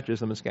wolf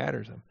snatches them and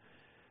scatters them.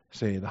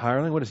 Say, the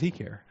hireling, what does he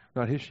care?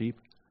 Not his sheep.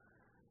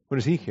 What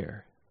does he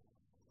care?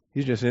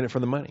 He's just in it for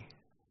the money.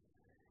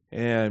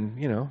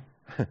 And,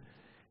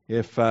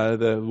 if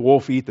the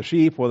wolf eat the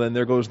sheep, well, then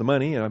there goes the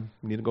money. I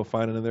need to go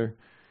find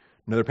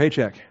another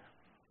paycheck.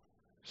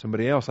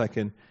 Somebody else I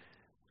can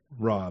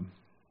rob.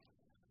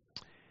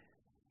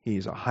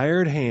 He's a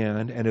hired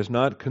hand and is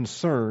not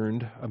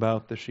concerned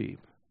about the sheep.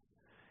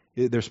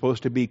 They're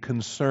supposed to be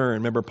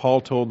concerned. Remember,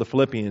 Paul told the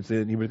Philippians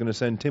that he was going to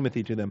send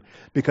Timothy to them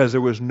because there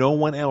was no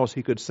one else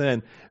he could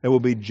send that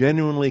would be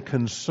genuinely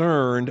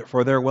concerned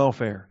for their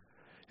welfare.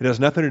 It has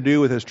nothing to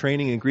do with his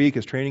training in Greek,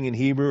 his training in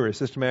Hebrew, or his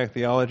systematic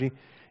theology.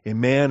 A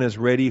man is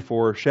ready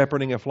for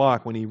shepherding a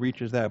flock when he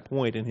reaches that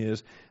point in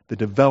the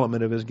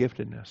development of his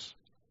giftedness.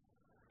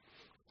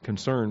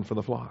 Concern for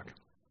the flock.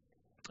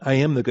 I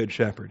am the good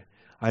shepherd.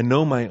 I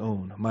know my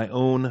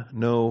own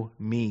know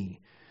me.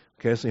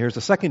 Okay, so here's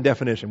the second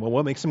definition. Well,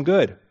 what makes him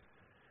good?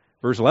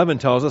 Verse 11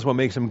 tells us what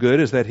makes him good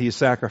is that he's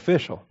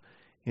sacrificial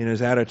in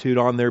his attitude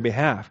on their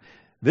behalf.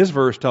 This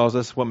verse tells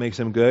us what makes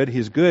him good.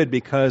 He's good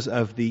because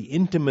of the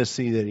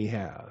intimacy that he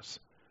has.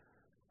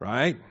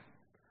 Right?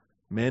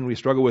 Men, we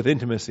struggle with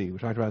intimacy. We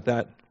talked about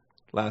that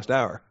last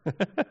hour.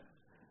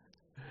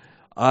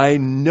 I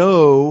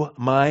know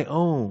my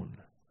own.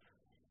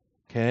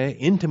 Okay?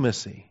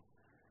 Intimacy.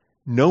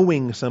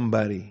 Knowing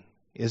somebody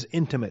is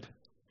intimate.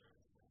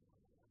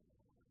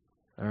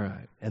 All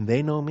right. And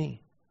they know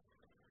me.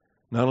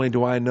 Not only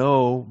do I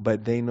know,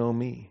 but they know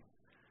me.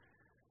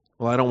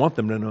 Well, I don't want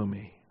them to know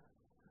me.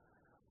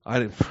 I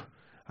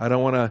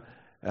don't want to,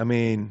 I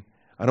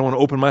don't want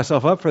to open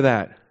myself up for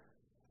that.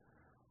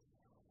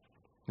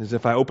 Because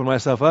if I open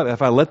myself up,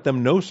 if I let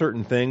them know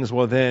certain things,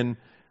 well then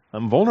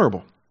I'm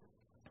vulnerable.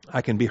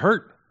 I can be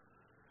hurt.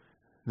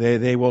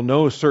 They will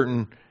know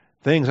certain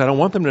things I don't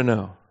want them to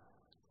know.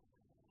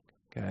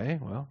 Okay,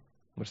 well,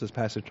 what's this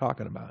passage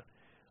talking about?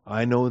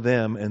 I know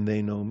them and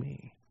they know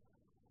me.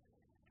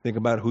 Think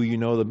about who you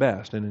know the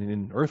best. And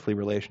in earthly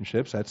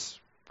relationships, that's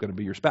going to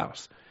be your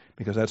spouse,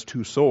 because that's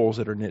two souls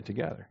that are knit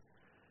together.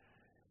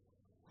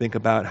 Think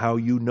about how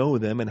you know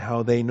them and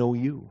how they know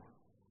you.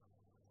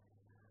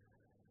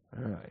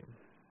 All right.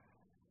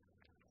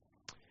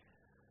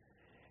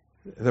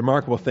 The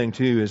remarkable thing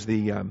too is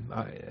the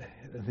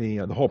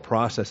whole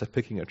process of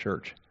picking a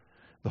church,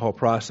 the whole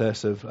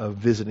process of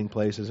visiting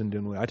places and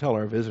doing. I tell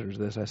our visitors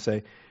this. I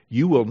say,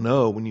 you will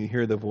know when you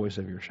hear the voice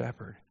of your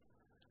shepherd,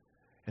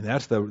 and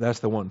that's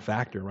the one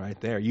factor right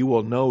there. You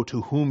will know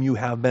to whom you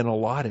have been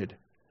allotted.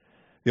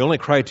 The only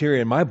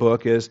criteria in my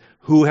book is,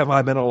 who have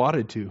I been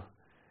allotted to?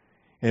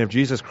 And if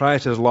Jesus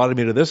Christ has allotted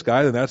me to this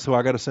guy, then that's who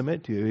I got to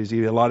submit to. If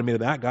He allotted me to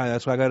that guy,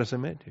 that's who I got to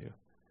submit to.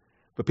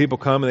 But people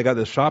come and they got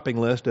this shopping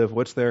list of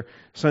what's their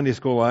Sunday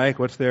school like,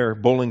 what's their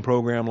bowling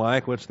program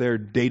like, what's their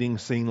dating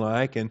scene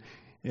like, and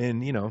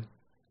you know,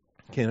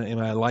 am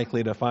I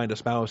likely to find a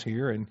spouse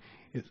here, and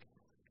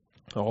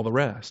all the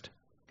rest.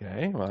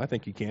 Okay, well, I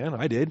think you can.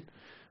 I did,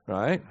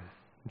 right?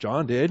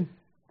 John did.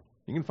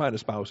 You can find a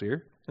spouse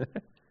here.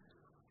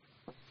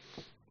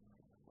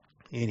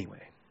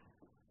 Anyway,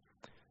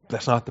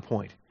 that's not the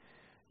point.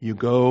 You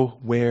go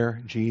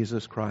where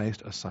Jesus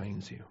Christ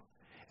assigns you,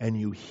 and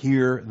you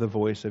hear the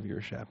voice of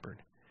your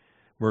shepherd.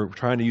 We're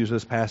trying to use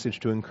this passage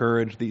to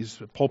encourage these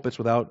pulpits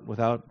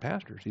without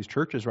pastors, these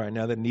churches right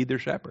now that need their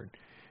shepherd.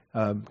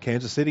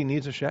 Kansas City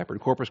needs a shepherd.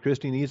 Corpus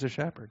Christi needs a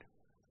shepherd.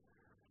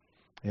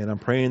 And I'm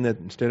praying that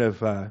instead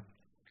of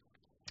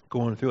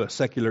going through a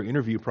secular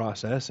interview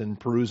process and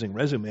perusing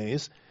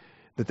resumes,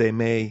 that they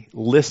may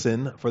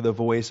listen for the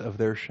voice of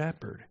their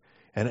shepherd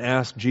and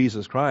ask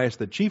Jesus Christ,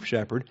 the chief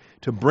shepherd,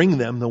 to bring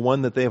them the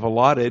one that they've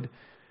allotted,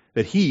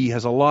 that He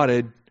has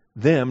allotted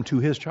them to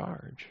His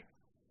charge.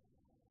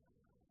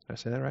 Did I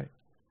say that right?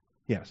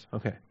 Yes.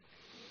 Okay.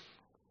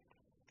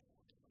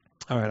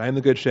 All right. I am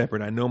the good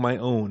shepherd. I know my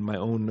own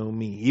know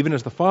me. Even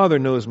as the Father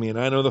knows me and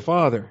I know the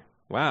Father.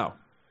 Wow.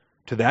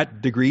 To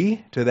that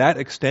degree, to that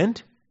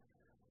extent,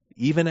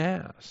 even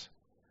as.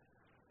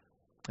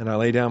 And I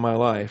lay down my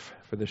life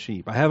for the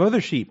sheep. I have other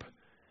sheep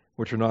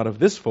which are not of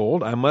this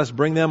fold. I must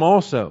bring them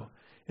also,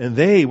 and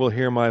they will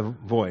hear my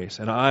voice,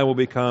 and I will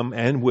become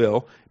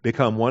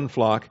one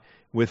flock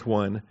with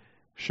one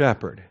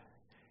shepherd.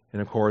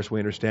 And of course, we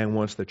understand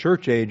once the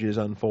church age is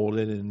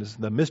unfolded and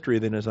the mystery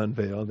then is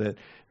unveiled, that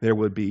there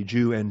would be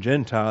Jew and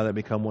Gentile that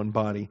become one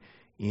body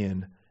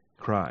in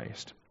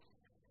Christ.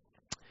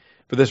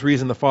 For this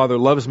reason, the Father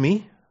loves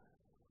me.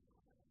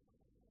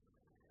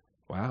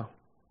 Wow.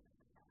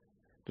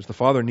 Does the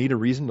Father need a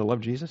reason to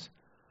love Jesus?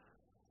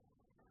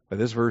 But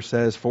this verse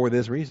says, for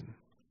this reason.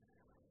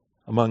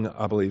 Among,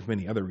 I believe,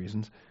 many other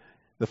reasons.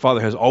 The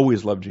Father has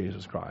always loved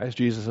Jesus Christ.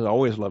 Jesus has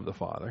always loved the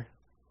Father.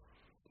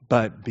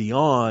 But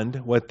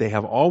beyond what they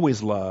have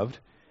always loved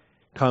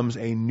comes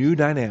a new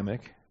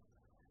dynamic.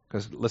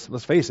 Because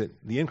let's face it,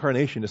 the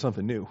incarnation is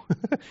something new.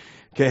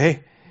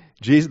 Okay?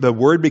 Jesus, the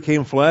Word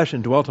became flesh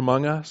and dwelt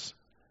among us.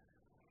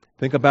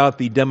 Think about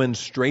the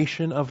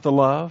demonstration of the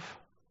love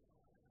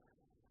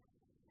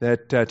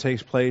that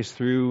takes place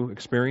through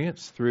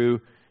experience,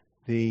 through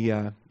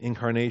the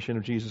incarnation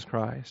of Jesus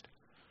Christ.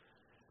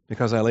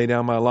 Because I lay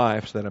down my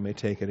life so that I may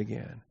take it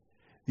again.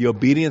 The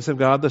obedience of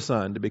God the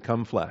Son to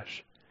become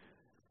flesh,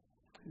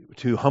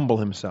 to humble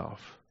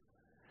Himself,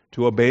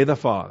 to obey the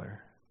Father,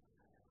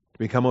 to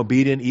become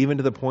obedient even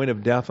to the point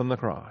of death on the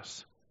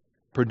cross,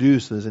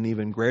 produces an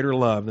even greater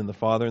love than the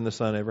Father and the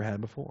Son ever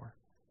had before.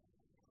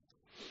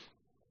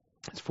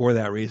 It's for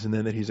that reason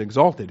then that He's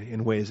exalted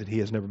in ways that He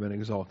has never been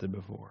exalted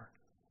before.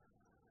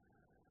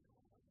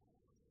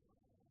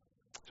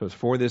 So it's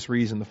for this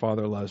reason the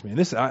Father loves me. And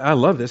this, I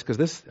love this, because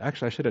this,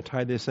 actually I should have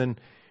tied this in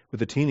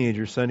with the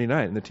teenagers Sunday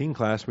night. In the teen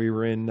class we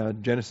were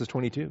in Genesis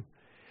 22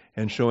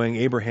 and showing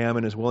Abraham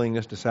and his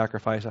willingness to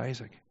sacrifice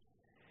Isaac.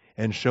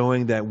 And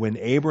showing that when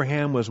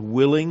Abraham was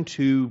willing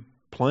to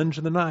plunge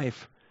the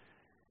knife,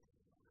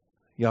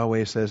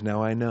 Yahweh says,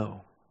 now I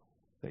know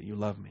that you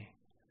love me.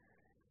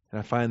 And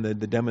I find the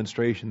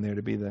demonstration there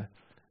to be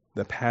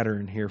the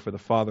pattern here for the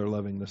Father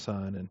loving the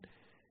Son and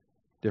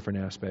different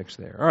aspects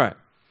there. All right.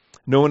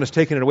 No one has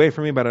taken it away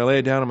from me, but I lay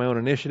it down on my own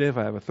initiative.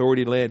 I have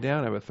authority to lay it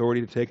down. I have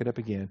authority to take it up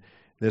again.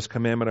 This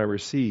commandment I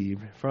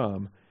received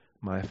from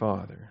my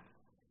Father.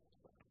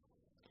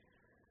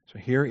 So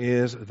here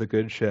is the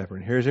Good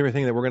Shepherd. Here's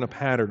everything that we're going to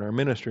pattern our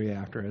ministry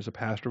after as a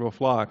pastor of a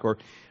flock, or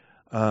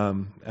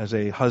as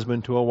a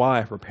husband to a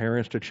wife, or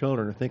parents to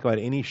children, or think about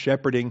any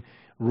shepherding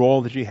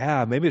role that you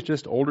have. Maybe it's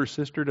just older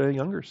sister to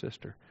younger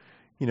sister.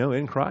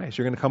 in Christ.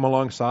 You're going to come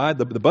alongside.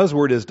 The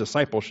buzzword is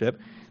discipleship.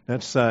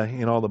 That's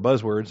in all the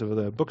buzzwords of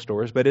the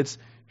bookstores, but it's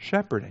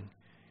shepherding.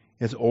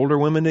 It's older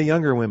women to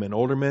younger women,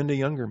 older men to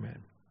younger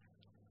men.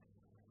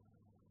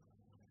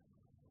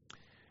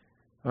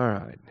 All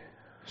right.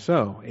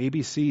 So, A,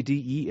 B, C,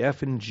 D, E,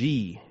 F, and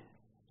G.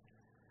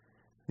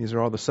 These are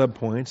all the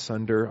subpoints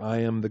under I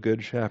am the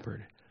Good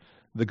Shepherd.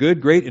 The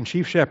good, great, and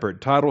chief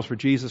shepherd, titles for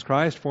Jesus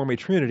Christ, form a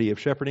trinity of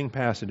shepherding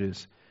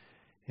passages.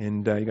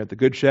 And you got the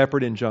Good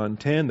Shepherd in John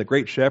 10, the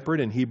Great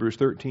Shepherd in Hebrews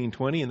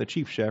 13:20, and the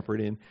Chief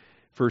Shepherd in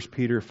 1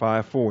 Peter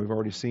 5:4. We've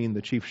already seen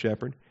the Chief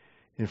Shepherd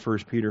in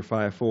 1 Peter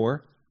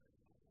 5:4.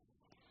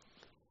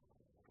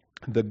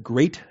 The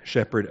Great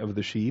Shepherd of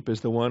the sheep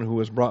is the one who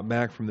was brought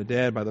back from the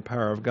dead by the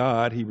power of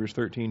God, Hebrews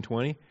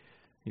 13:20.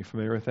 You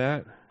familiar with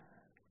that?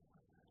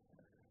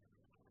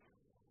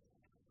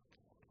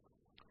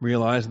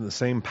 Realizing the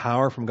same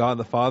power from God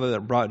the Father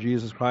that brought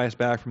Jesus Christ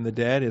back from the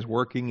dead is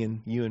working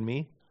in you and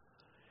me.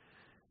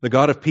 The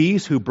God of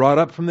peace who brought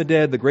up from the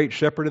dead the great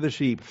shepherd of the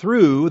sheep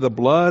through the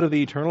blood of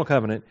the eternal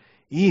covenant,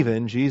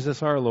 even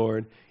Jesus our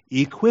Lord,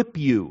 equip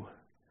you.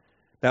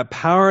 That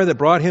power that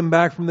brought him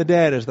back from the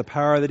dead is the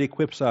power that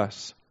equips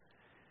us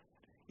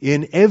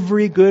in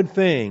every good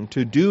thing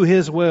to do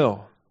his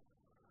will.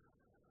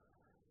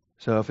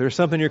 So if there's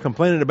something you're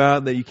complaining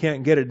about that you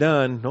can't get it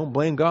done, don't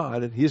blame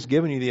God. He's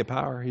given you the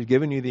power. He's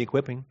given you the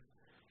equipping.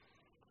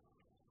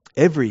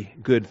 Every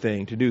good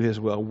thing to do his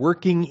will,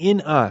 working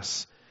in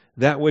us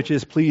that which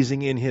is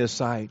pleasing in his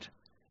sight.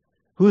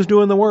 Who's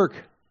doing the work?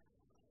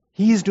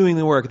 He's doing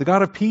the work. The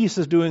God of peace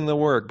is doing the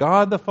work.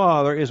 God the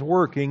Father is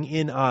working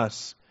in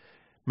us.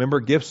 Remember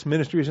gifts,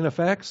 ministries, and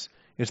effects?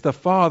 It's the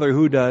Father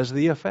who does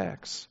the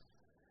effects.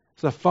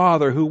 It's the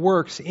Father who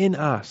works in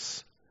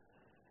us.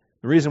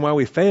 The reason why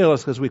we fail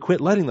is because we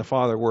quit letting the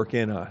Father work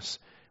in us.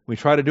 We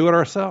try to do it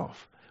ourselves.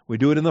 We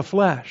do it in the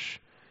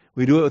flesh.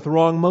 We do it with the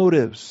wrong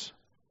motives.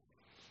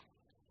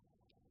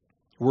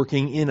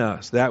 Working in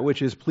us that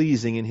which is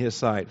pleasing in his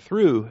sight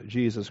through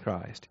Jesus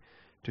Christ,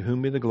 to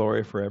whom be the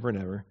glory forever and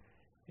ever.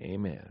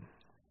 Amen.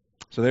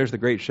 So there's the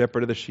great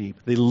shepherd of the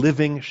sheep, the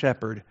living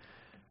shepherd,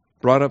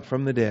 brought up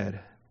from the dead.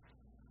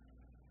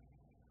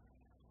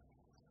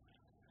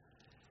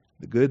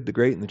 The good, the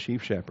great, and the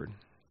chief shepherd.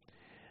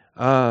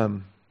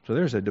 So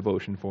there's a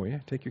devotion for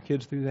you. Take your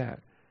kids through that.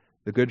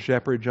 The good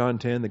shepherd, John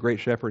 10, the great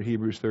shepherd,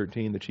 Hebrews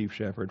 13, the chief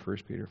shepherd, 1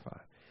 Peter 5.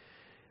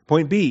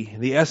 Point B,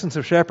 the essence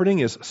of shepherding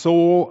is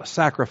soul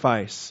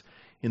sacrifice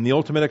in the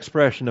ultimate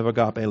expression of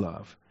agape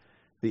love.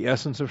 The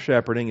essence of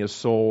shepherding is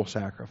soul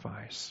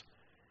sacrifice.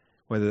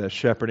 Whether that's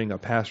shepherding a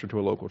pastor to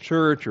a local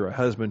church or a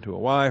husband to a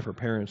wife or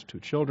parents to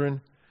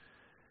children,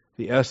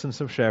 the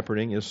essence of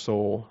shepherding is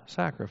soul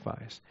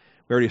sacrifice.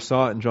 We already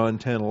saw it in John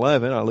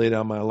 10:11, I lay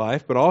down my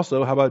life, but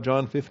also, how about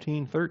John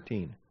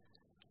 15:13?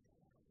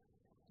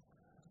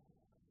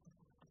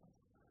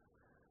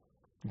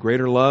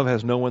 Greater love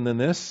has no one than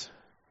this,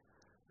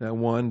 that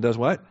one does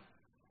what?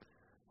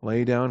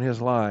 Lay down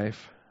his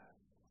life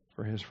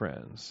for his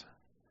friends,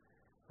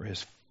 for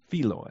his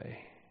philoi.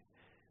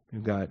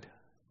 We've got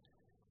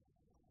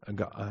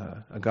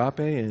agape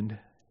and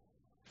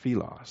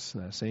philos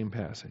in that same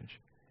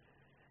passage.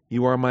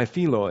 You are my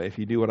philoi if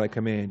you do what I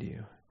command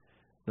you.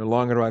 No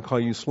longer do I call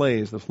you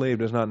slaves. The slave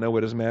does not know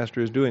what his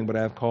master is doing, but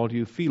I have called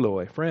you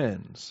philoi,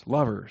 friends,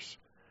 lovers.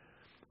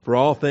 For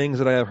all things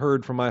that I have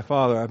heard from my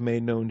Father I have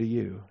made known to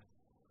you.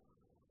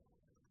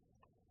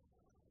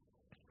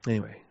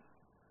 Anyway.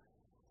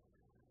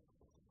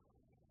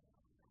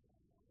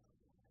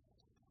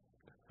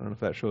 I don't know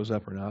if that shows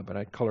up or not, but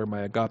I color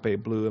my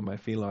agape blue and my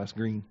philos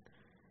green.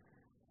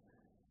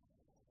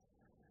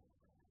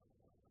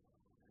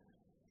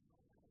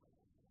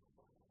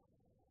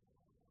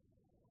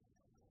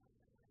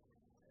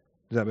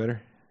 Is that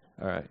better?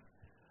 All right.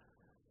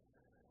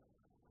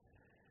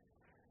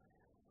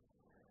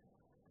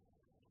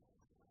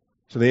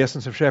 So the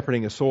essence of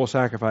shepherding is soul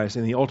sacrifice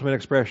in the ultimate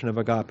expression of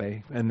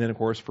agape. And then, of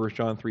course, 1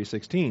 John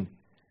 3:16.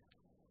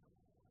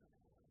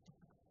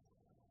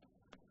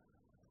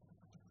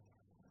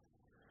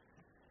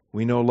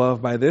 We know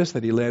love by this,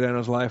 that he laid down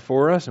his life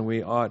for us, and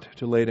we ought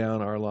to lay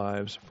down our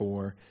lives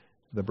for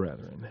the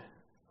brethren.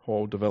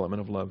 Whole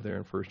development of love there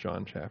in 1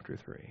 John chapter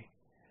 3.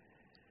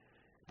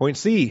 Point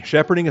C,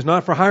 shepherding is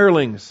not for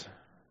hirelings.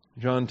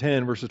 John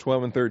 10, verses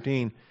 12 and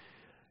 13.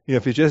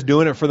 If he's just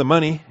doing it for the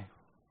money,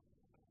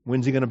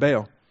 when's he going to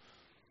bail?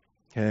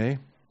 Okay,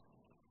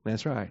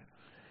 that's right.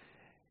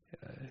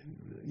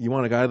 You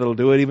want a guy that'll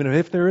do it even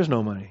if there is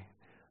no money.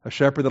 A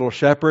shepherd that'll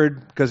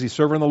shepherd because he's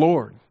serving the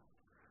Lord.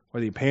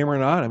 Whether you pay him or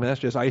not, that's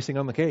just icing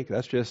on the cake.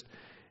 That's just,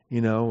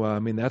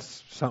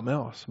 that's something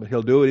else. But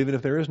he'll do it even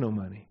if there is no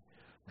money.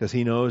 Because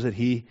he knows that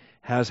he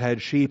has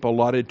had sheep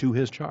allotted to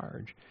his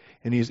charge.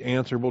 And he's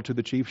answerable to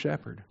the chief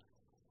shepherd.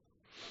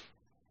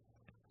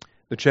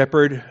 The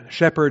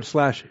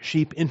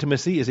shepherd/sheep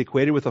intimacy is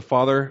equated with the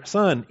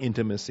father-son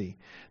intimacy.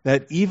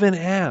 That even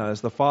as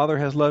the Father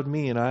has loved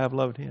me and I have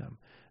loved him,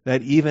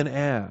 that even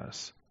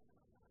as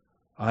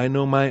I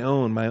know my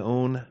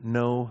own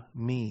know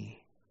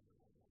me.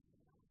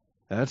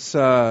 That's,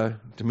 to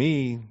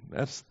me,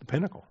 that's the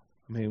pinnacle.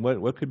 I mean,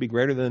 what could be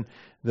greater than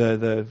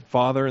the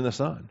Father and the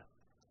Son?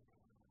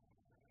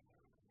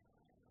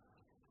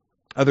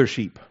 Other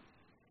sheep.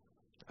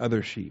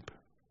 Other sheep.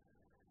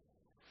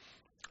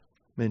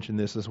 Mention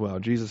this as well.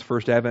 Jesus'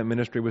 first Advent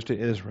ministry was to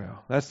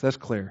Israel. That's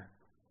clear.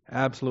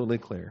 Absolutely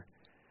clear.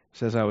 It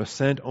says, I was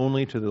sent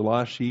only to the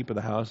lost sheep of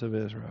the house of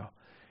Israel.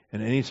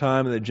 And any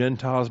time that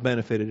Gentiles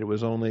benefited, it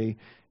was only,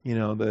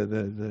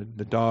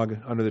 the dog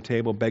under the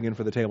table begging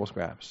for the table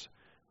scraps,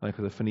 like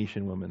the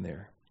Phoenician woman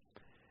there.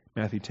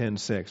 Matthew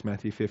 10:6,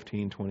 Matthew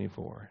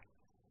 15:24.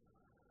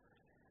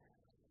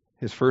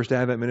 His first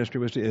Advent ministry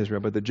was to Israel,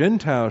 but the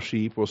Gentile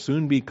sheep will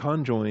soon be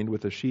conjoined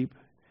with the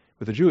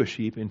Jewish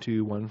sheep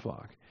into one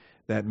flock.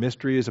 That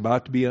mystery is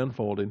about to be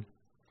unfolded.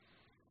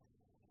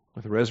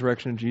 With the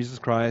resurrection of Jesus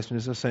Christ and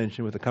His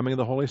ascension, with the coming of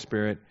the Holy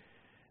Spirit,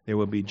 there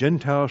will be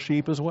Gentile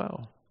sheep as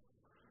well.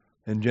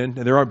 And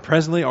there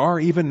presently are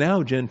even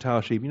now Gentile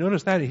sheep. You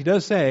notice that He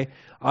does say,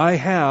 I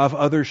have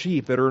other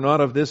sheep that are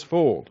not of this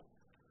fold.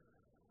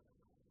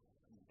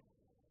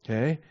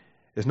 Okay?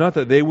 It's not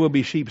that they will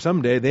be sheep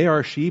someday. They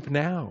are sheep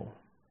now.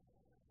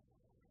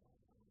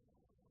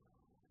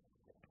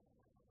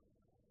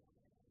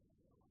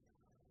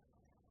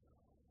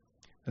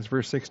 That's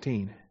verse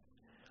 16.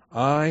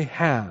 I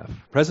have,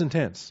 present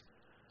tense,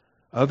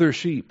 other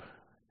sheep,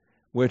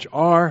 which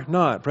are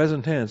not,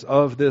 present tense,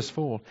 of this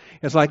fold.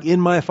 It's like in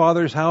my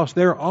Father's house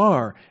there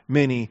are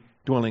many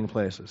dwelling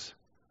places.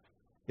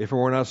 If it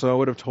were not so, I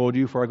would have told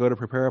you, for I go to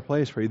prepare a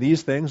place for you.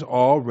 These things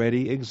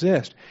already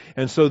exist.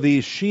 And so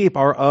these sheep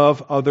are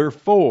of other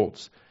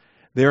folds.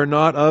 They are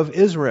not of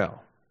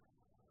Israel.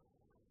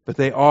 But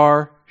they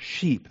are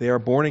sheep. They are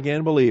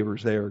born-again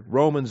believers. They are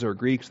Romans or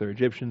Greeks, they're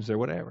Egyptians, they're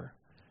whatever.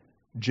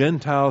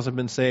 Gentiles have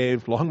been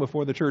saved long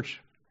before the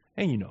church,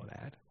 and you know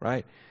that,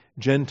 right?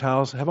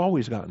 Gentiles have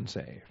always gotten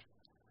saved.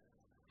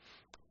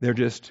 They're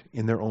just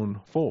in their own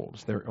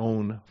folds, their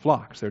own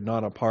flocks. They're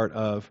not a part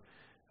of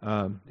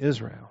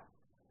Israel.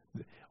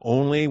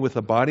 Only with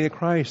the body of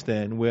Christ,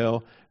 then,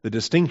 will the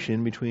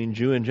distinction between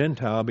Jew and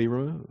Gentile be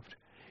removed.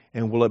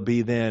 And will it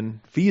be then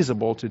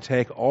feasible to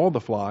take all the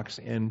flocks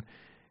and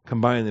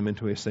combine them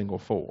into a single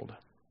fold?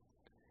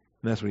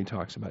 And that's what he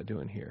talks about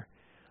doing here.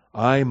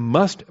 I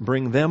must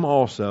bring them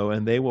also,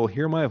 and they will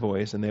hear my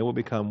voice, and they will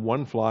become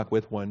one flock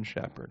with one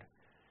shepherd.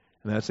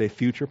 And that's a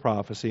future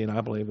prophecy, and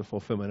I believe the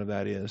fulfillment of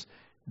that is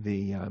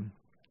the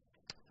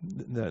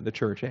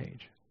church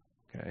age.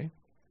 Okay?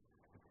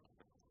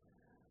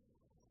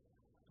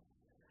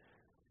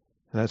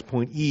 That's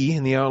point E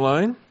in the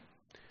outline.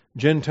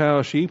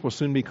 Gentile sheep will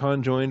soon be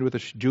conjoined with the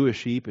Jewish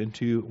sheep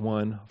into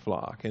one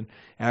flock. In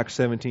Acts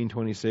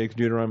 17:26,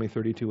 Deuteronomy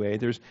 32:8,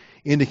 there's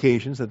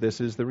indications that this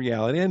is the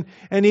reality.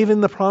 And even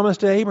the promise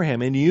to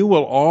Abraham, in you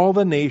will all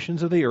the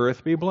nations of the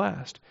earth be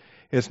blessed.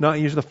 It's not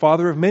he's the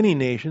father of many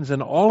nations,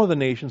 and all of the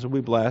nations will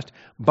be blessed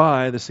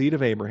by the seed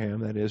of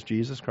Abraham, that is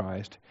Jesus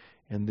Christ,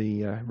 and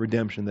the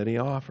redemption that He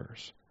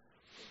offers.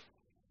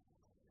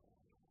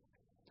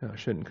 Now, it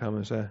shouldn't come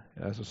as a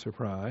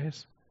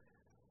surprise.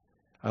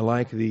 I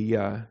like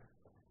the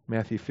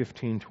Matthew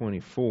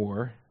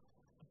 15:24.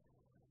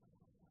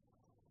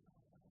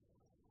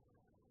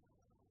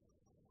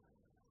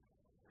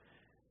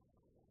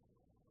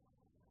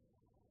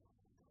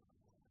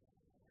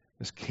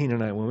 This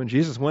Canaanite woman,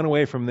 Jesus went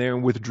away from there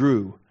and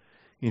withdrew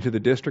into the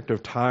district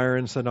of Tyre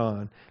and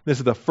Sidon. This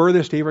is the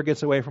furthest he ever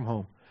gets away from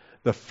home.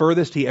 The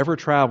furthest he ever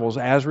travels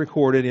as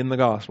recorded in the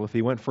gospel. If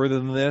he went further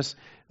than this,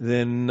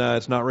 then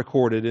it's not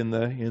recorded in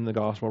the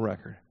gospel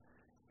record.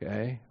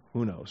 Okay?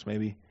 Who knows?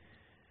 Maybe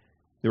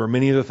there were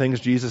many other things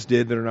Jesus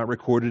did that are not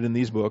recorded in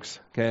these books.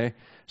 Okay?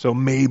 So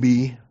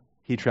maybe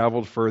he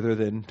traveled further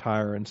than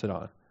Tyre and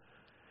Sidon.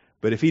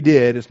 But if he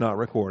did, it's not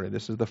recorded.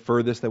 This is the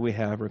furthest that we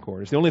have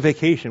recorded. It's the only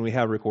vacation we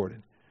have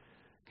recorded.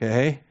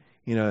 Okay?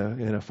 In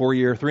a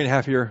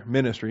 3.5 year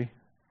ministry.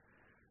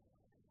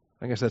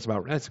 I guess that's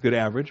a good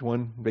average,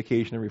 one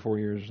vacation every 4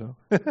 years or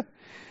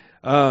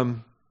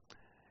so.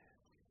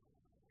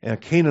 And a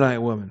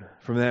Canaanite woman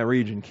from that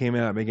region came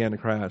out and began to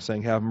cry out,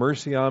 saying, have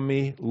mercy on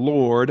me,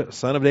 Lord,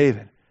 Son of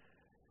David.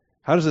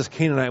 How does this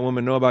Canaanite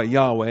woman know about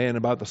Yahweh and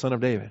about the Son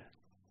of David?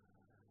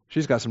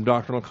 She's got some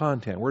doctrinal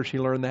content. Where did she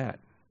learn that?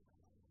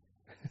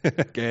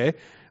 Okay,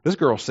 this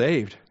girl's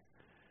saved.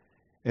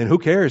 And who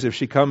cares if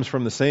she comes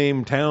from the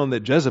same town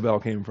that Jezebel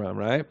came from,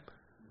 right?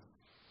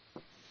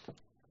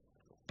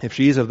 If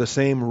she's of the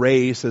same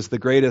race as the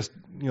greatest,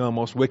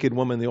 most wicked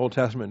woman the Old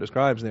Testament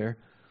describes there.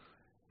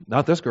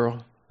 Not this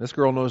girl. This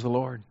girl knows the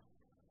Lord.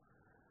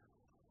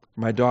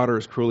 My daughter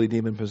is cruelly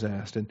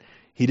demon-possessed. And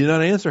he did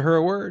not answer her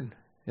a word.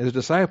 His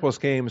disciples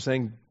came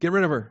saying, get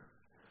rid of her.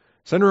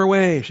 Send her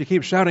away. She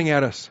keeps shouting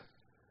at us.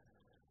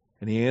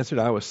 And he answered,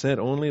 I was sent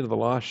only to the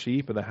lost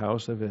sheep of the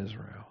house of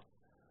Israel.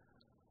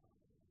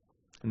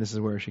 And this is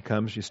where she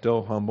comes. She's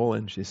still humble,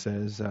 and she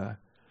says,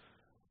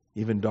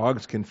 even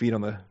dogs can feed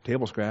on the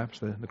table scraps,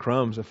 the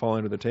crumbs that fall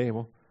under the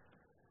table.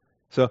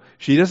 So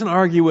she doesn't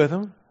argue with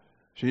him.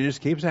 She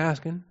just keeps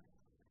asking.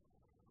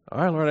 All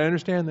right, Lord, I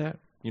understand that.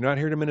 You're not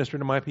here to minister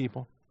to my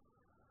people.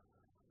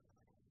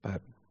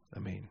 But,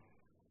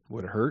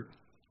 would it hurt?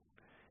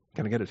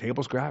 Can I get a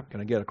table scrap?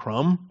 Can I get a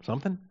crumb?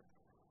 Something?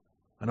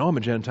 I know I'm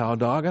a Gentile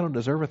dog. I don't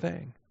deserve a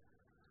thing.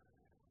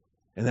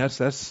 And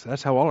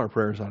that's how all our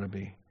prayers ought to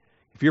be.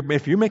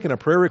 If you're making a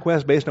prayer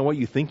request based on what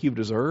you think you've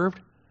deserved,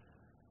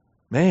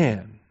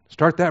 man,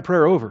 start that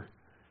prayer over.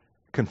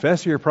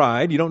 Confess your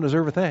pride. You don't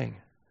deserve a thing.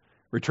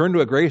 Return to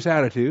a grace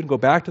attitude. Go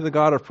back to the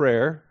God of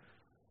prayer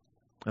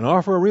and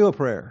offer a real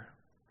prayer.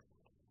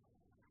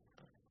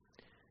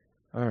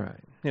 All right.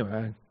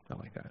 Anyway, I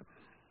like that.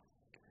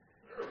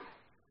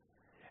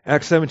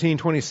 Acts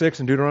 17:26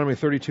 and Deuteronomy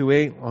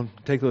 32:8. I'll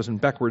take those in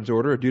backwards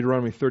order.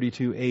 Deuteronomy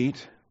 32:8.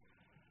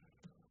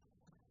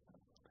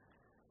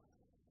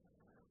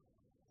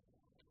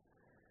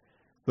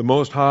 The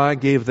Most High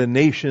gave the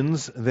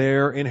nations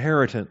their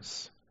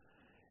inheritance.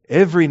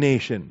 Every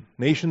nation,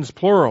 nations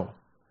plural,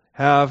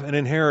 have an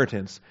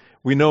inheritance.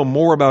 We know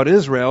more about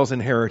Israel's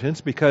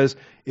inheritance because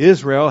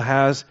Israel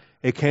has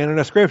a canon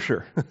of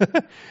Scripture.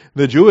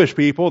 The Jewish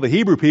people, the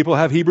Hebrew people,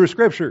 have Hebrew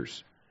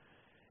Scriptures.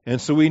 And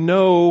so we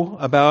know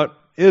about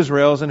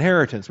Israel's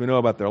inheritance. We know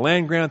about their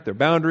land grant, their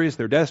boundaries,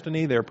 their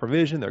destiny, their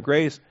provision, their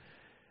grace.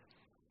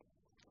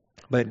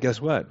 But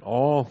guess what?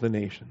 All the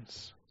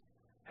nations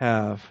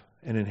have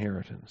an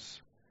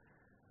inheritance.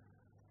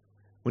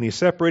 When he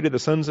separated the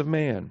sons of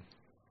man,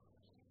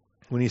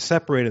 when he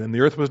separated them,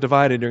 the earth was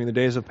divided during the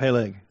days of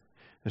Peleg.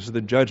 This is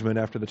the judgment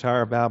after the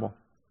Tower of Babel.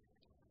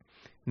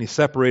 And he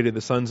separated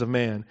the sons of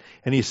man.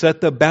 And he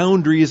set the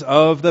boundaries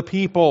of the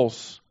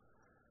peoples.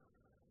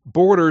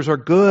 Borders are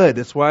good.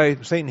 That's why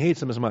Satan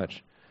hates them as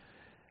much.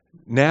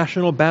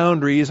 National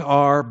boundaries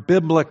are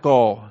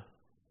biblical.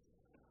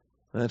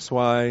 That's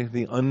why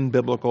the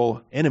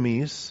unbiblical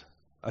enemies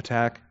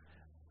attack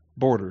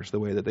borders the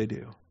way that they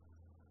do.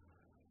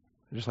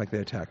 Just like they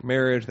attack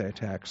marriage, they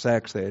attack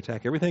sex, they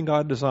attack everything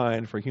God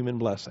designed for human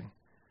blessing.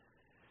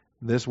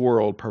 This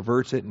world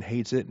perverts it and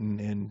hates it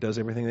and does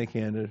everything they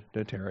can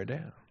to tear it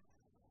down.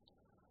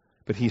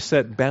 But he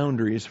set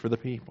boundaries for the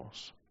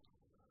peoples.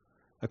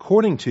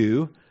 According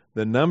to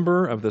the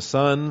number of the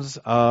sons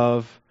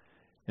of,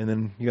 and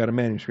then you got a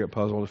manuscript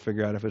puzzle to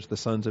figure out if it's the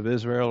sons of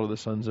Israel or the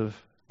sons of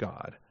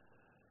God.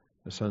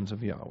 The sons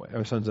of Yahweh,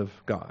 or sons of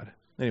God.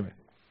 Anyway,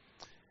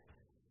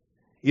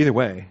 either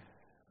way,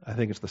 I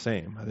think it's the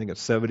same. I think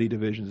it's 70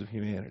 divisions of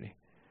humanity.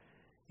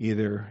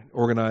 Either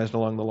organized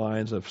along the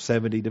lines of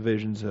 70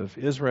 divisions of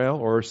Israel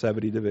or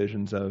 70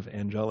 divisions of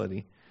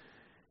angelity.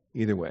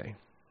 Either way.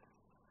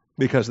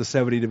 Because the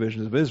 70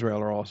 divisions of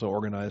Israel are also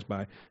organized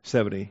by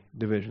 70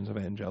 divisions of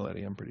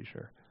angelity, I'm pretty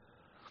sure.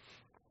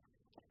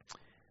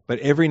 But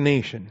every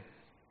nation,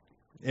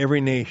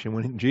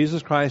 when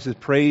Jesus Christ is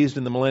praised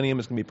in the millennium,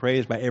 it's going to be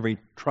praised by every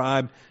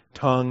tribe,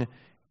 tongue,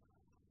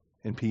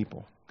 and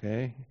people.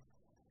 Okay?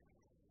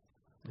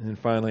 And then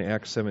finally,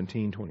 Acts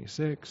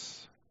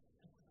 17:26.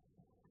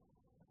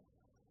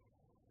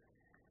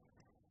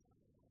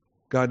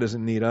 God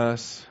doesn't need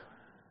us.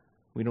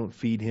 We don't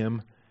feed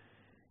him.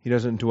 He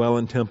doesn't dwell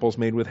in temples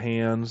made with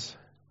hands,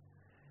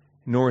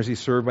 nor is he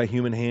served by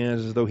human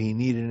hands as though he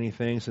needed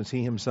anything, since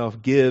he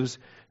himself gives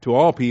to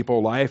all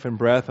people life and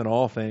breath and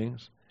all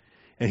things.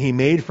 And he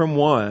made from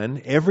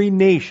one every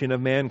nation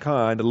of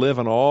mankind to live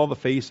on all the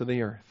face of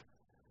the earth.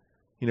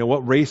 You know,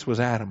 what race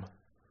was Adam?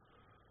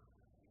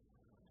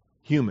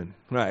 Human,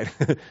 right?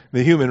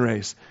 The human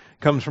race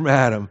comes from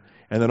Adam.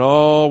 And then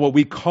all what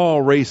we call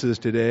races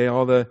today,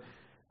 all the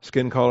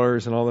skin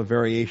colors and all the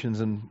variations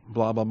and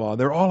blah, blah, blah.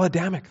 They're all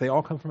Adamic. They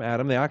all come from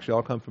Adam. They actually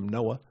all come from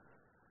Noah.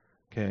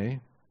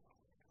 Okay?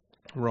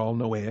 We're all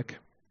Noahic.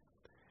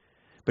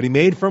 But he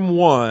made from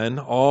one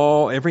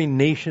every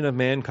nation of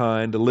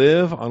mankind to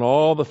live on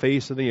all the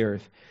face of the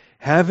earth,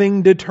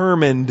 having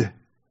determined.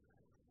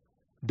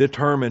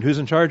 Who's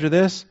in charge of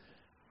this?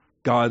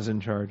 God's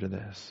in charge of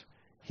this.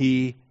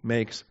 He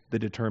makes the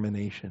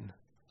determination.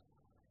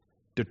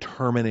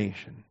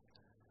 Determination.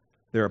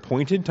 There are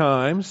appointed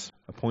times,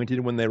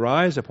 appointed when they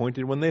rise,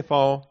 appointed when they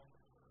fall,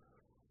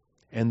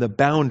 and the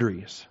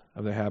boundaries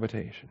of their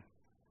habitation.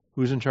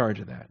 Who's in charge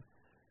of that?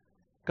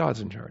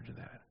 God's in charge of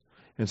that.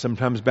 And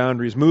sometimes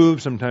boundaries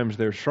move, sometimes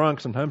they're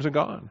shrunk, sometimes they're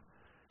gone.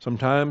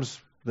 Sometimes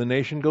the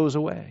nation goes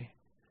away.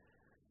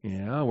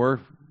 Yeah, we're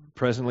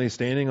presently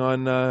standing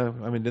on,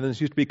 didn't this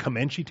used to be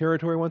Comanche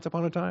territory once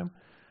upon a time?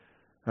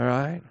 All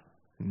right?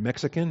 And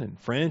Mexican and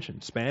French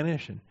and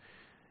Spanish and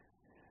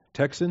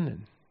Texan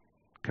and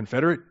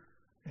Confederate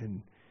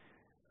and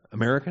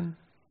American.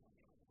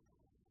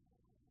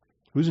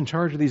 Who's in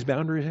charge of these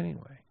boundaries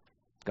anyway?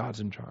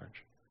 God's in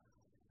charge.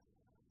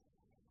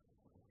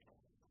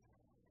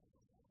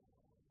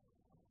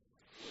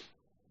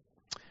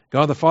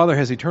 God the Father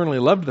has eternally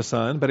loved the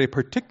Son, but a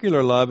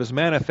particular love is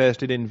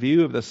manifested in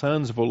view of the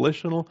Son's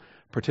volitional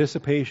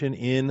participation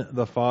in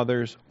the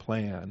Father's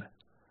plan.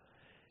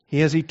 He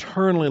has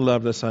eternally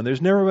loved the Son.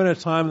 There's never been a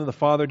time that the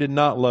Father did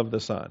not love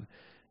the Son.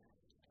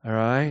 All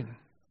right?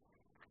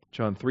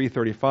 John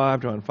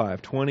 3:35, John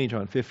 5:20,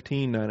 John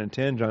 15:9 and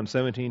 10, John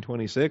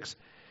 17:26.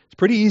 It's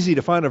pretty easy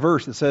to find a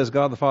verse that says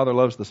God the Father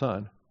loves the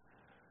Son.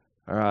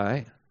 All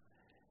right?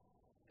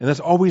 And that's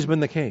always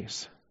been the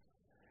case.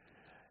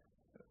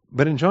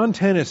 But in John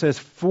 10 it says,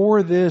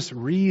 for this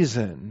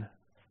reason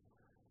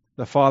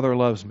the Father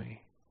loves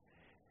me.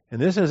 And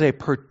this is a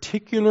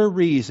particular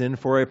reason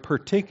for a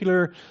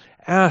particular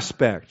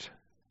aspect,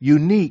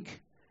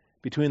 unique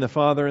between the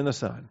Father and the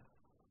Son.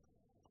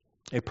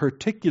 A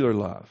particular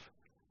love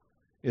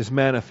is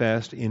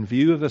manifest in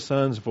view of the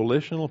Son's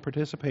volitional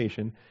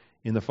participation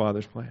in the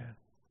Father's plan.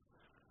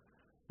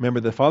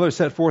 Remember, the Father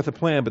set forth a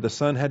plan, but the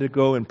Son had to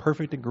go in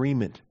perfect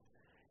agreement,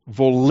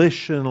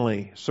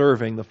 volitionally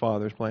serving the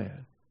Father's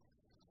plan.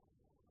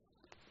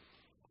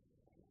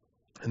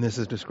 And this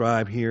is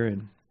described here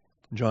in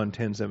John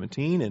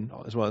 10:17, and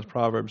as well as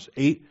Proverbs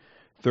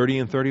 8:30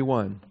 and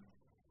 31.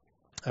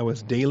 I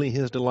was daily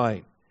his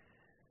delight.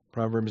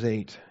 Proverbs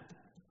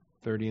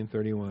 8:30 and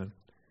 31.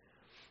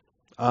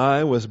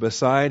 I was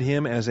beside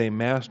him as a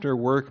master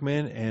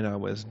workman, and I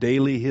was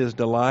daily his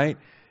delight,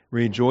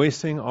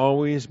 rejoicing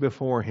always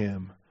before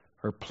him,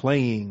 or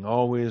playing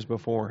always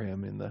before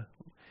him, in the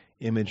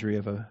imagery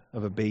of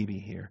a baby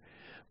here.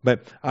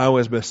 But I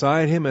was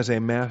beside him as a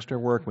master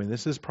workman.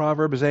 This is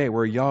Proverbs 8,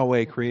 where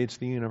Yahweh creates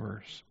the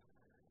universe.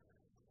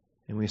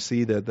 And we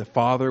see that the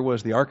Father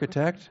was the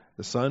architect,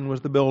 the Son was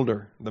the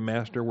builder, the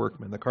master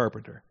workman, the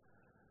carpenter.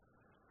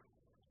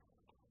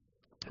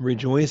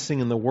 Rejoicing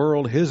in the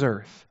world, his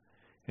earth,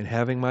 and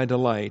having my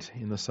delight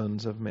in the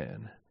sons of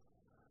men.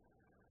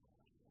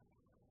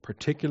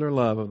 Particular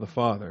love of the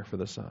Father for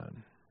the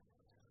Son.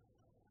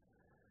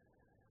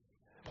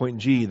 Point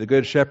G, the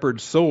Good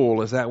Shepherd's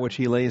soul is that which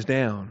he lays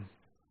down,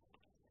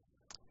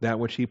 that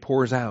which he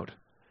pours out,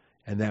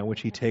 and that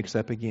which he takes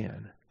up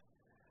again.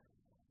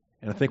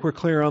 And I think we're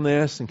clear on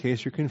this, in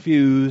case you're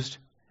confused.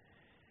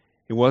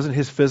 It wasn't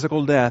his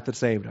physical death that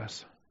saved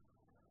us.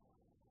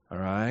 All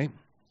right?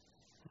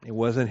 It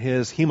wasn't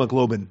his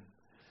hemoglobin.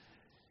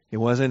 It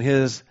wasn't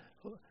his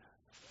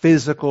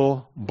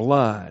physical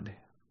blood,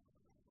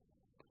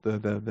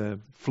 the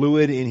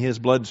fluid in his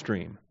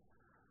bloodstream.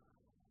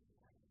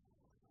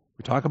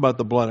 We talk about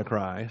the blood of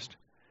Christ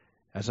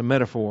as a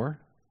metaphor.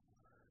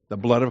 The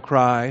blood of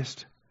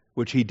Christ,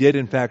 which he did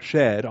in fact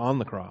shed on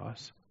the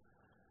cross.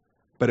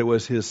 But it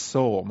was his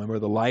soul. Remember,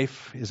 the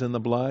life is in the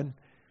blood?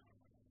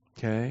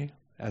 Okay?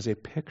 As a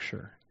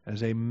picture,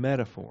 as a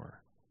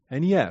metaphor.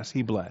 And yes,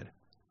 he bled.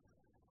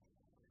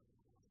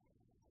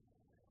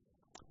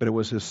 But it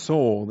was his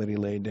soul that he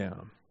laid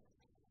down.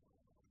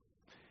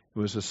 It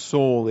was his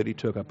soul that he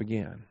took up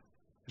again.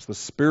 It's the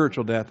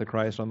spiritual death of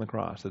Christ on the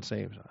cross that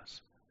saves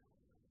us.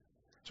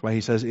 That's why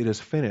he says it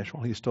is finished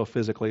while he's still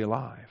physically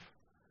alive.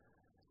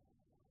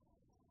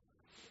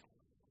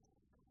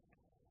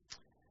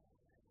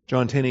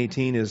 John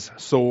 10:18 is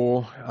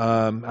soul.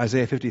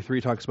 Isaiah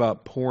 53 talks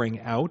about pouring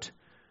out.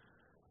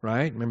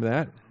 Right? Remember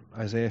that?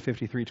 Isaiah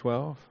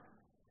 53:12.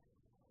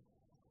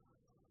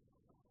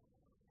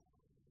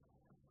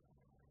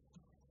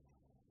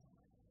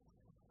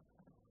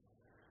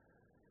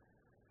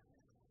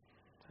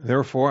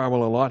 Therefore I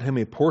will allot him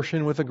a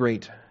portion with the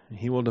great, and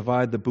he will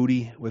divide the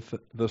booty with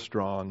the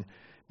strong,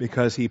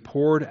 because he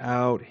poured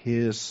out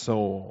his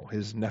soul,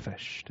 his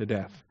nephesh, to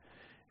death,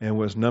 and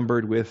was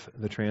numbered with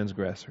the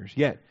transgressors.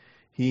 Yet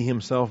he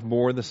himself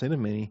bore the sin of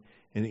many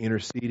and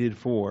interceded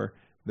for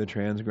the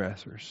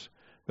transgressors.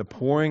 The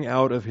pouring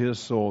out of his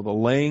soul, the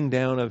laying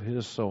down of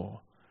his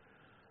soul.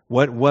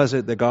 What was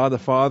it that God the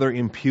Father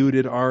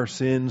imputed our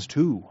sins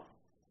to?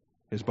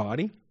 His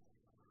body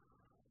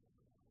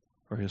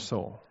or his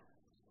soul?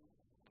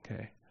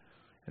 Okay.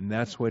 And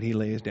that's what he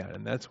lays down,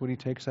 and that's what he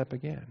takes up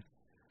again.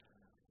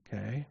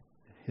 Okay?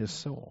 His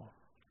soul.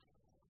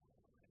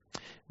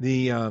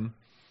 The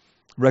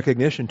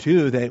recognition,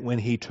 too, that when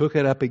he took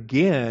it up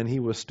again,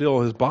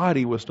 his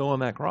body was still on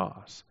that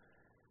cross.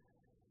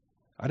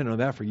 I didn't know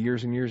that for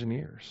years and years and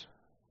years.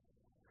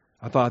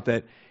 I thought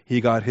that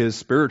he got his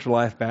spiritual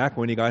life back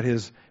when he got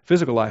his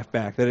physical life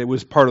back, that it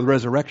was part of the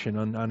resurrection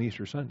on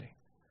Easter Sunday.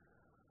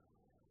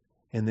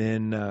 And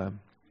then was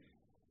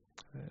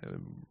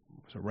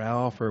it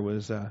Ralph or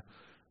maybe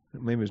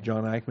it was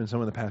John Eichmann, some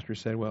of the pastors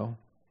said, well,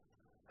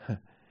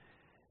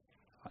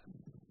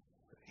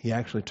 he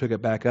actually took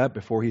it back up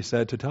before he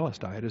said,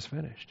 Tetelestai, it is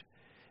finished.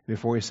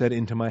 Before he said,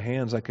 into thy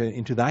hands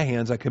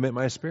I commit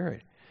my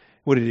spirit.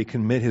 What, did he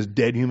commit his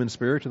dead human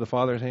spirit to the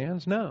Father's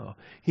hands? No.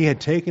 He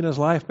had taken his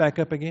life back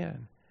up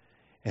again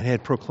and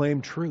had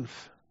proclaimed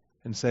truth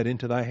and said,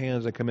 into thy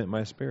hands I commit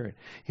my spirit.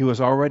 He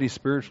was already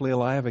spiritually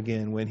alive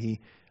again when he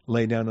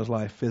laid down his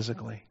life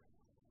physically.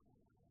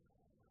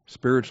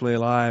 Spiritually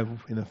alive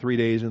in the 3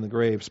 days in the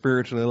grave.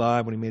 Spiritually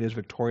alive when he made his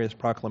victorious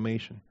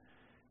proclamation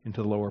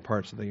into the lower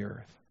parts of the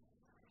earth.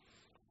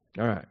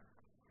 All right.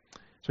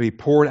 So he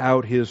poured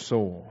out his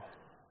soul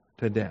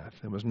to death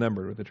and was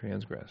numbered with the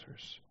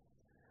transgressors.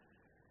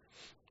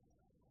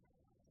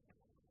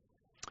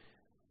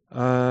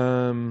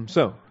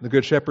 So the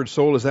Good Shepherd's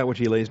soul is that which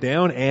he lays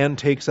down and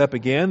takes up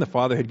again. The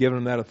Father had given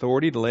him that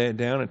authority to lay it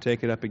down and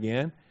take it up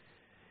again.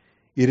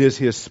 It is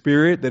his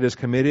spirit that is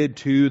committed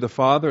to the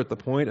Father at the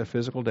point of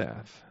physical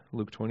death.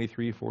 Luke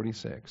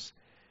 23:46.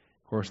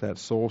 Of course, that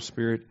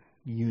soul-spirit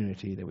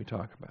unity that we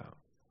talk about.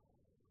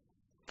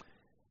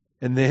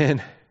 And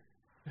then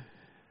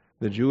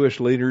The Jewish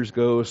leaders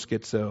go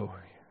schizo.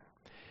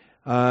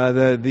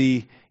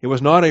 It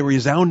was not a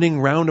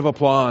resounding round of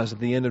applause at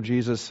the end of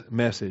Jesus'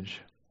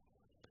 message.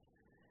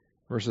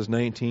 Verses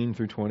 19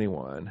 through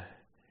 21.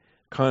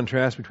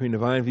 Contrast between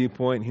divine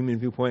viewpoint and human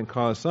viewpoint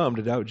caused some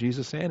to doubt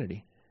Jesus'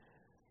 sanity.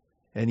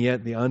 And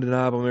yet the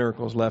undeniable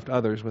miracles left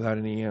others without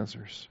any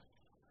answers.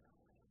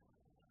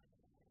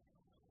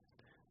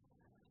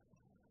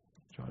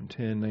 John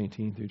 10,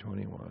 19 through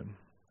 21.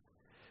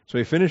 So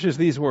he finishes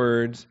these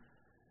words.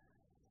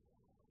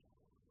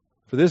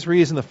 For this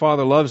reason the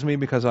Father loves me,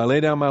 because I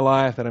lay down my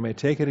life that I may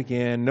take it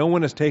again. No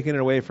one has taken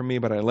it away from me,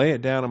 but I lay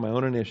it down on my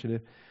own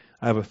initiative.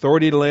 I have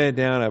authority to lay it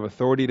down. I have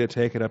authority to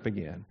take it up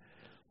again.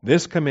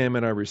 This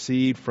commandment I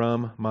received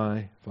from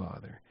my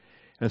Father.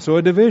 And so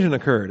a division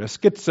occurred, a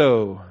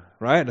schizo,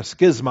 right? A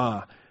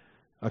schisma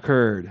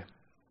occurred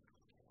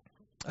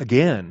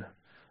again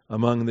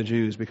among the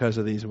Jews because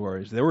of these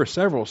words. There were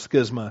several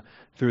schisma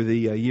through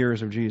the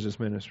years of Jesus'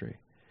 ministry.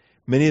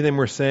 Many of them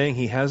were saying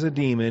he has a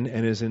demon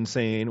and is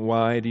insane.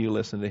 Why do you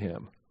listen to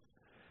him?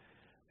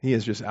 He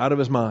is just out of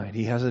his mind.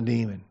 He has a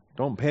demon.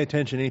 Don't pay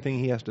attention to anything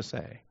he has to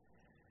say.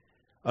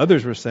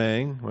 Others were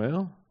saying,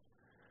 well,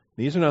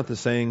 these are not the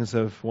sayings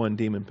of one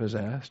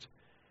demon-possessed.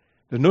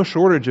 There's no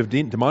shortage of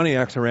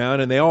demoniacs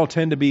around, and they all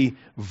tend to be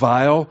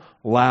vile,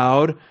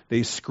 loud.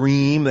 They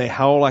scream, they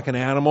howl like an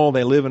animal.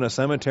 They live in a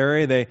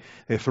cemetery. They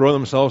throw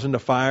themselves into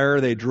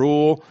fire. They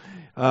drool.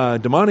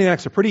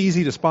 Demoniacs are pretty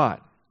easy to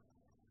spot.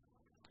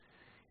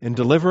 In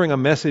delivering a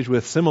message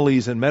with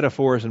similes and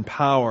metaphors and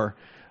power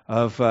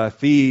of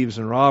thieves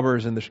and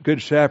robbers and the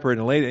good shepherd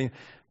and lady,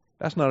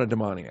 that's not a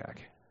demoniac.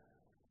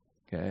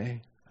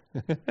 Okay?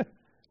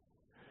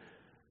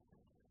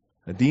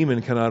 A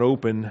demon cannot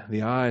open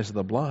the eyes of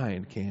the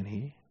blind, can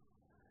he?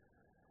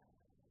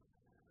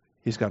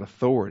 He's got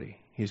authority.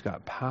 He's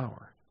got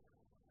power.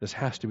 This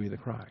has to be the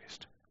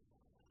Christ.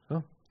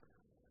 Well,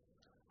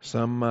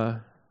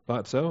 some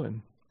thought so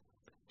and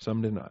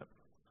some did not.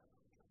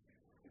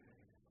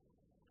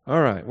 All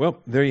right. Well,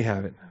 there you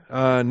have it.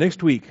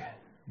 Next week,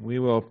 we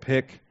will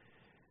pick...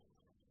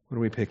 What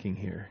are we picking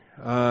here?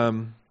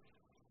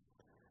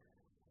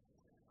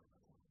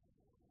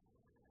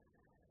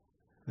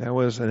 That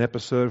was an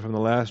episode from the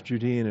last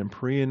Judean and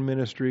Perean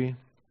ministry.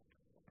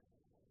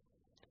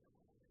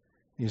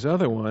 These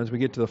other ones, we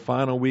get to the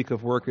final week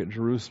of work at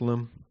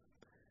Jerusalem.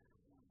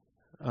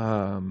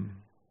 Foot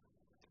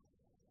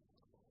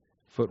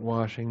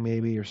washing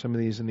maybe, or some of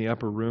these in the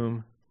upper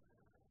room.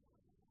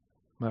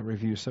 Might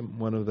review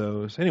one of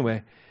those.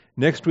 Anyway,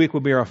 next week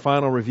will be our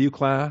final review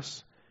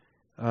class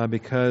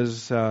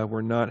because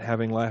we're not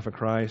having Life of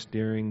Christ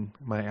during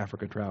my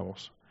Africa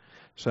travels.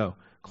 So,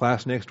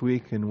 class next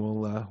week, and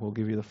we'll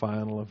give you the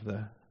final of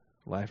the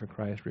Life of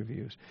Christ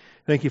reviews.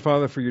 Thank you,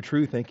 Father, for your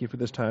truth. Thank you for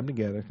this time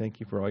together. Thank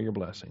you for all your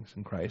blessings.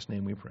 In Christ's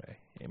name we pray.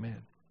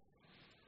 Amen.